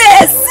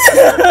weakness.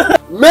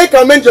 Make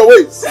amend your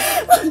ways.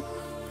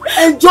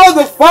 Enjoy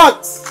the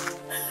fact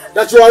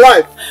that you are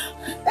alive.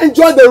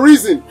 Enjoy the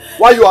reason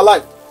why you are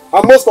alive.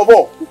 And most of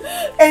all,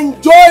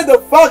 enjoy the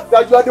fact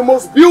that you are the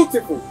most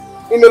beautiful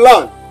in the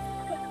land.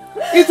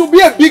 It will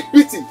be a big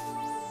pity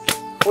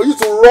for you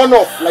to run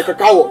off like a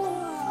coward.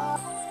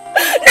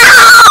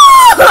 No!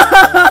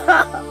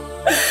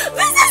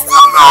 This is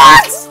too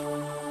much!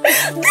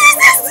 This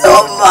is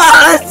too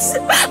much!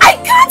 I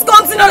can't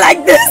continue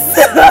like this!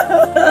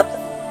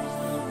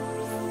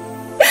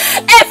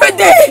 Every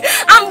day,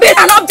 I'm being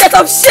an object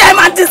of shame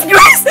and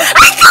disgrace!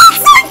 I can't!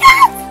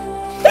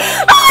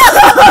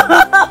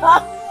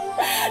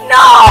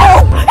 No!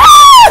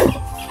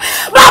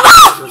 Baba!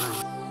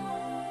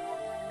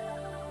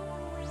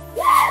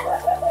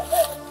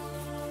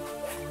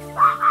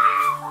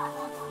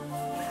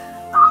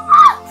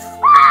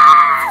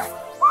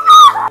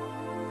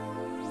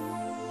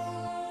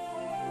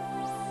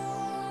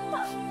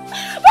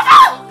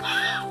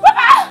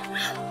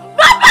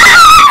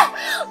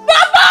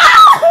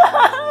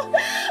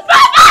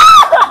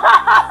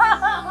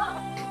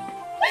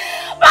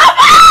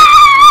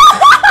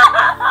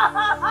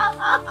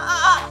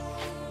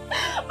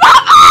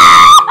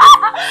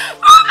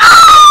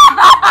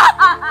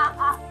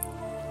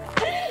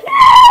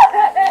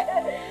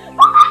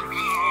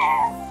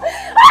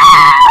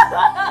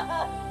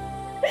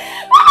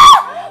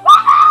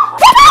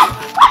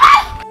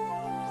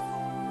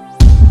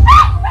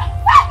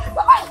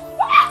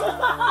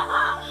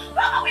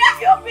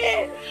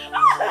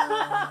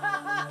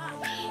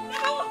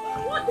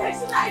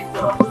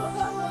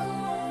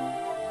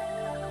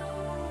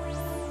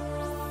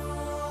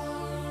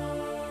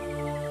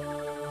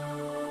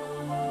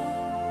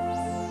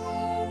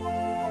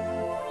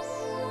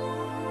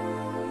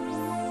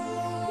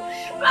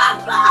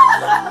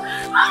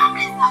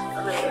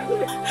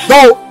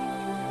 Go!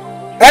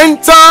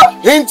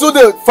 Enter into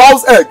the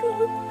fowl's egg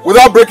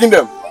without breaking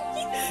them.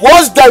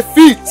 Wash thy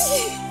feet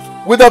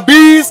with the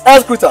bee's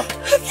excreta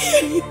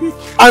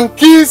and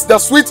kiss the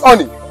sweet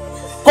honey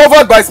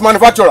covered by its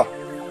manufacturer.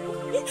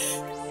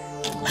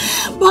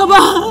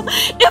 Baba,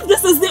 if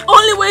this is the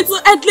only way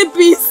to earthly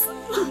peace,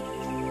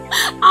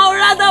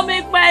 I'd rather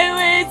make my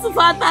way to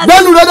fantasy.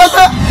 Then you rather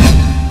say,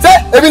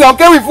 "Ebi na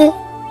nke wi fun."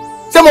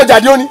 Say mo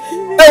jadi oni.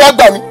 E wa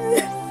gba mi.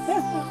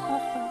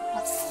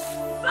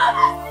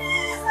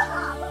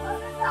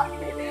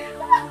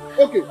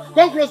 Okay,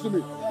 come close to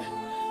me.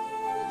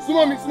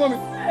 Súnmọ́ mi.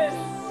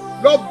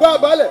 Lọ bá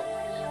balẹ̀.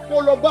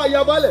 Kó lọ bá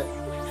ìyá balẹ̀.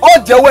 Ó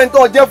jẹ́wọ́ ẹni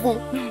tó jẹ́ fún.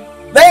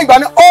 Lẹ́yìn ìgbà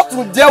náà ó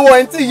tún jẹ́wọ́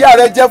ẹni tí ìyá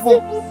rẹ̀ jẹ́ fún.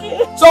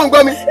 Sọ ń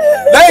gbọ́ mi.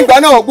 Lẹ́yìn ìgbà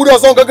náà ò gbúdọ̀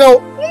sọ kankan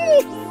o.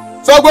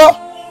 Sọ gbọ́.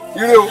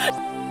 Ire o.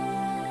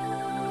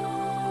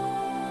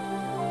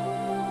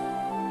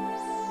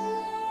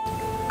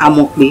 A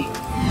mọ̀ pé.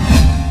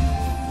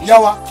 Ìyá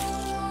wa,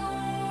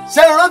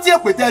 ṣé ẹ rántí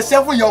èpè tẹ́ ẹ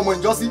ṣẹ́ fún ìyá ọmọ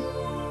ìjọ́sí?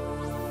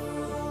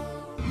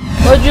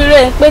 Ojúre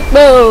ń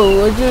pépé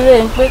o,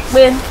 ojúre ń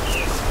pépé.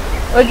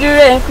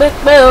 Ojúre ń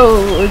pépé o,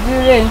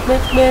 ojúre ń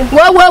pépé.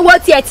 Wo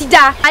tiẹ̀ ti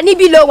já. A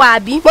níbí ló wà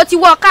àbí? Mo ti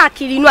wọ́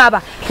káàkiri inú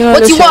àbà. Mo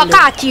ti wọ́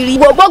káàkiri.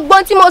 Gbogbo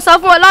tí mo sọ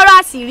fún ọ lọ́rọ̀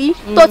àṣírí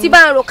tó ti bá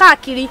ń rò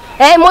káàkiri.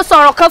 Mo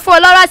sọ̀rọ̀ kan fún ọ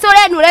lọ́rọ̀ sórí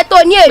ẹnu rẹ tó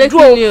ní èdú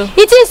o.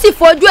 Ìtí ń sì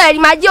fojú ẹ̀rí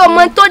máa jẹ́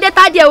ọmọ tó dé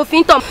tádé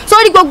òfin tàn.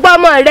 Sórí gbogbo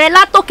ọmọ rẹ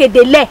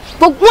látòkèdélẹ̀.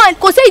 Gbogbo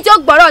kò sí ìjọ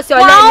gbọ́rọ̀ sí ọ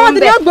lẹ́nu ń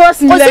bẹ̀. Kò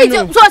sí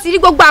ìjọ tó sì rí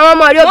gbogbo àwọn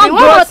ọmọ rẹ obìnrin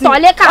wọn ò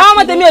tọ̀lé káàkiri.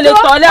 Ọmọ tèmi ò lè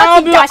tọ̀lé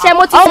àwọn bí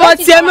ọmọ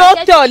tiẹ̀ mi ò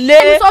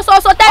tọ̀lé.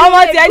 Ọmọ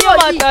tiẹ̀ ni ò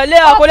mọ̀ tọ̀lé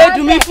kò lè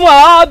dùn mí fún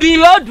ọ bí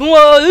yóò dùn o.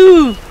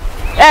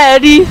 Ẹ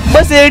rí bó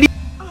ṣe rí.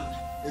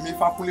 Èmi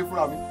Fákúnlé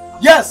fúnra mi.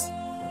 Yes,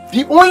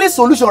 the only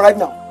solution right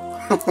now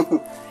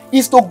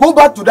is to go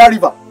back to that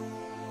river.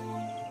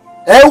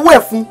 Ẹ wẹ̀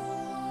fún,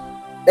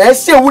 ẹ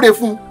ṣèwúre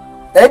fún,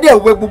 ẹ dẹ̀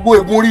wẹ̀ gbogbo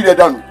ègún orí rẹ̀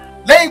dànù.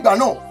 Lẹ́yìn ìgbà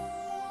náà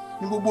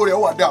ni gbogbo rẹ̀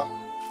wà dáa.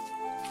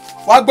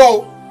 Wá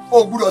gbọ́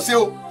o gbúdọ̀ ṣe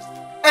o.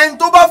 Ẹni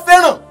tó bá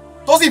fẹ́ràn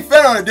tó sì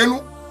fẹ́ràn rẹ̀ dénú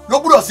ló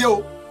gbúdọ̀ ṣe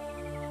o.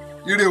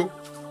 Ire o.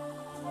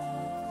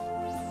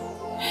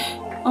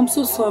 I'm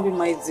so sorry,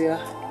 my dear.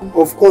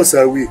 Of course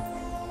I will.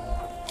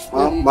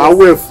 Màá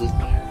wẹ̀ fún.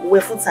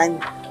 Wẹ̀ fún ta ni?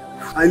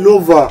 I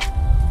love her.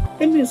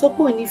 Èmi ò sọ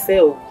pé ò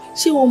nífẹ̀ẹ́ o.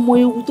 Ṣé o mọ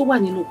ewu tó wà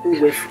nínú kó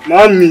wẹ̀ fún?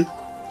 Màámi,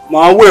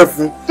 màá wẹ̀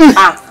fún.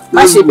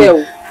 Má ṣe bẹ́ẹ̀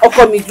o.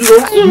 Ọkọ mi dúró.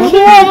 Ṣé o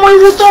mọ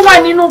ewu tó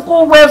wà nínú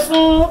kó wẹ̀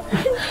fún?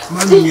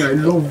 Màámi, I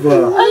love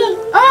her.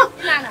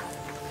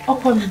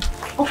 Ọkọ mi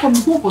tó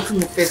kọ̀ tí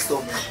mo fẹ́ sọ.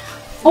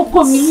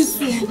 Ọkọ mi ní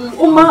sùúrù.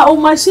 Ó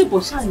máa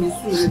ṣèbọ̀ ṣáà ní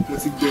sùúrù.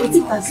 Ó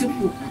ti tà sí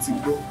kù.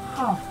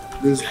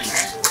 Let's go.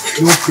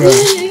 No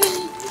cry.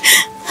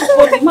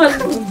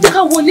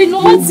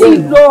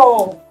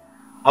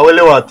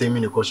 Awelewa tèmi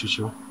nìkan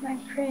ṣoṣo. My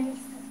friends.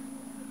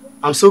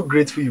 I'm so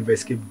grateful you've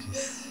escaped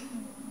this.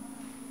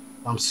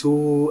 I'm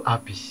so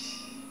happy.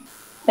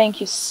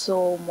 Thank you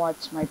so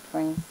much, my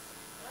friend.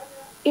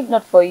 If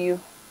not for you,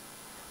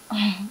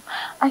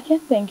 I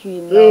can't thank you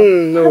enough.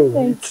 No,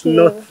 Thank it's you.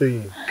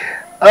 nothing.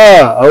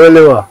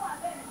 Awelewa,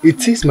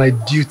 it is my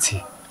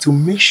duty to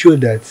make sure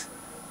that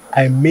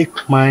I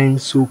make mine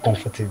so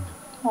comfortable.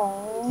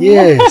 Aww.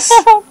 Yes.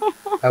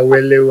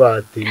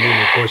 Awelewa tèmi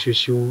nìkan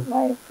ṣoṣo.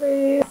 My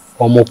face.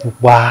 Ọmọ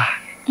pupa.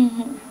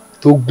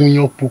 Tó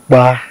gúnyán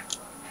pupa.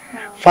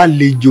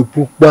 Fàlejò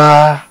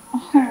pupa.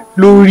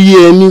 Lórí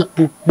ẹni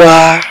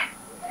pupa.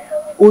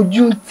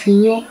 Ojú ń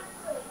tiyán.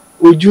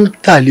 Ojú ń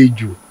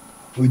tàlejò.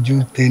 Ojú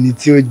ń tẹni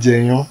tí ó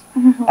jẹyán.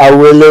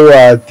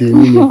 Awelewa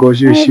tèmi nìkan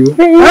ṣoṣo.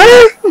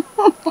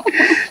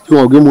 Ṣé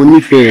wọ́n gbé mo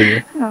nífẹ̀ẹ́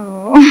rẹ̀?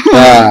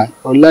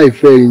 Ọlá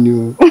ìfẹ́ yìí ni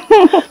o.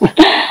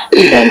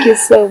 Thank you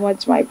so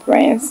much, my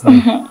prince.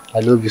 I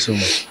love you so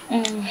much.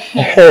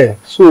 Hey,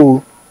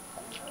 so,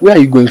 where are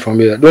you going from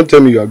here? Don't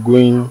tell me you are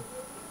going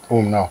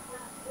home now.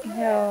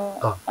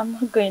 No, I'm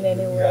not going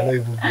anywhere. You are not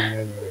even going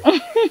anywhere.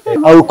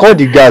 I will call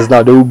the guys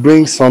now. They will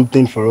bring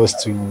something for us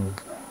to,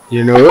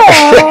 you know. Oh,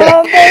 thank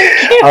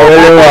you.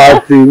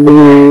 Awelewa tèmi.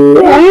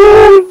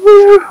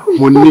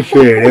 Mo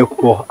nífẹ̀ẹ́ rẹ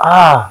pọ̀.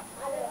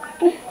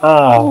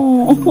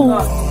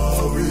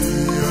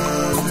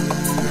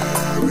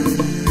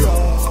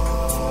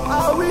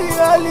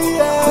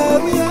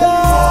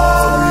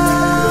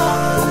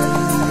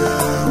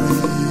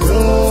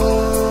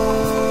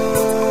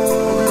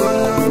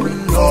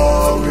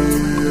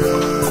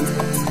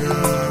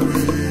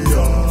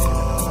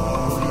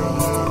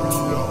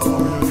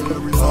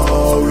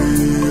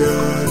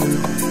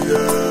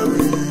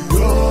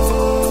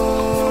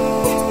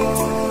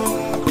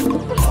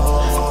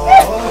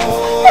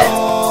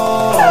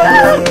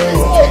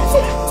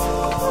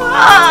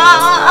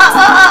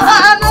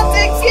 Not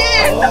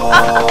again.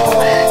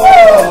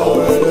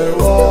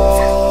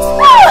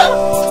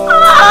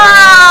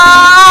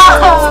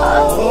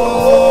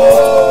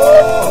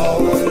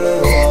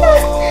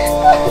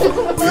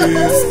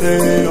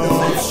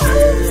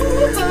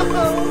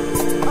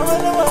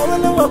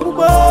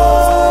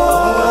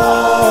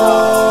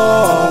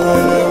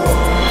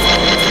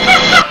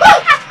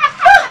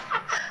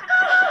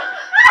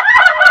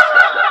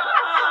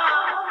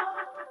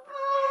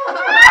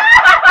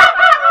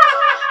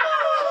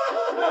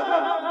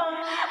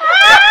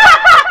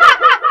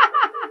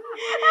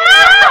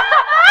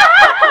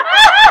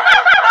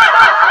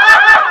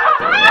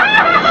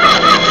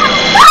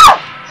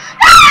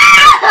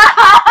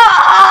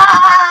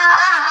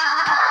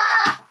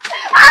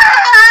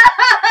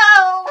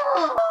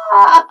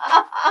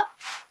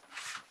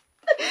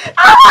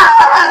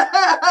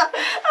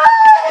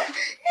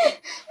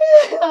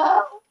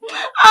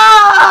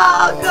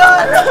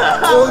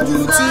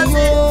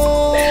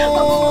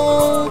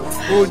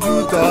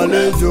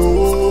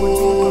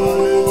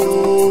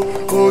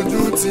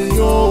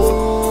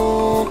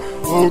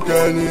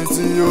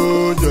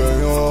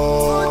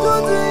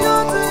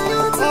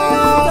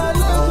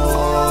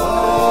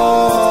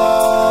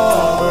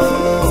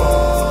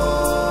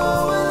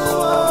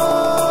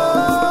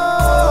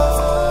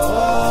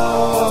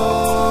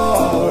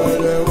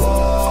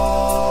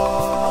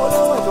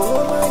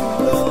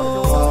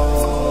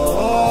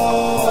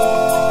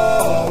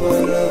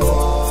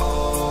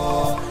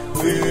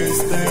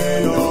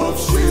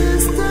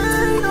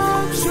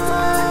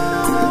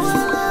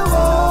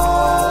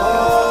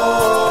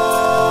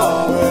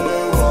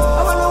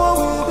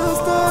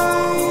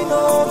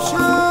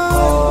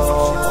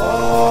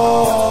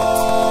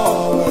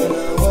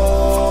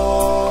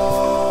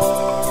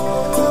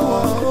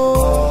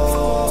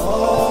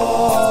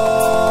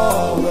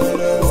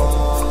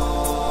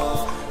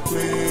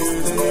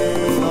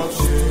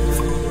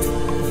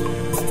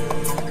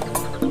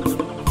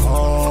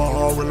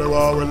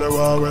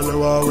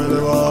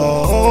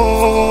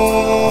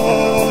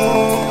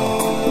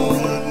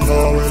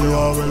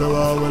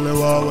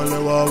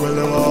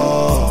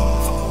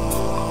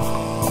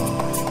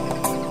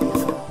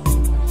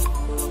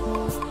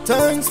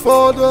 Thanks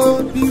for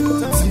the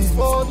beauty,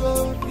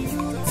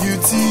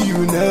 beauty you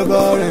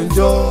never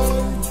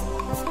enjoyed.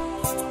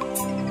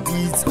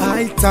 It's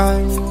high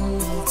time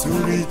to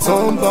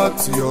return back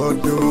to your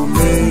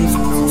domain.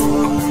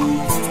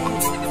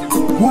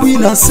 Who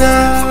will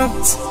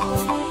accept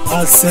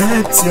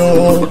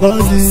your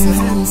body?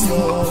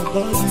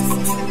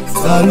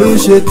 Ta ló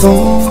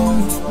ṣetán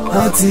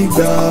láti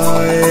gba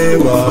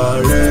ẹwà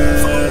rẹ̀?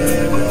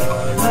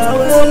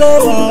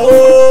 Awelewa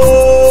o.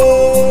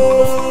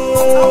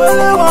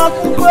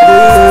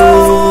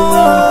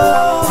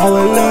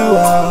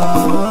 Awelewa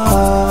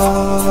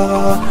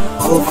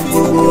ó fi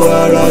gbogbo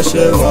ara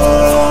ṣẹwà.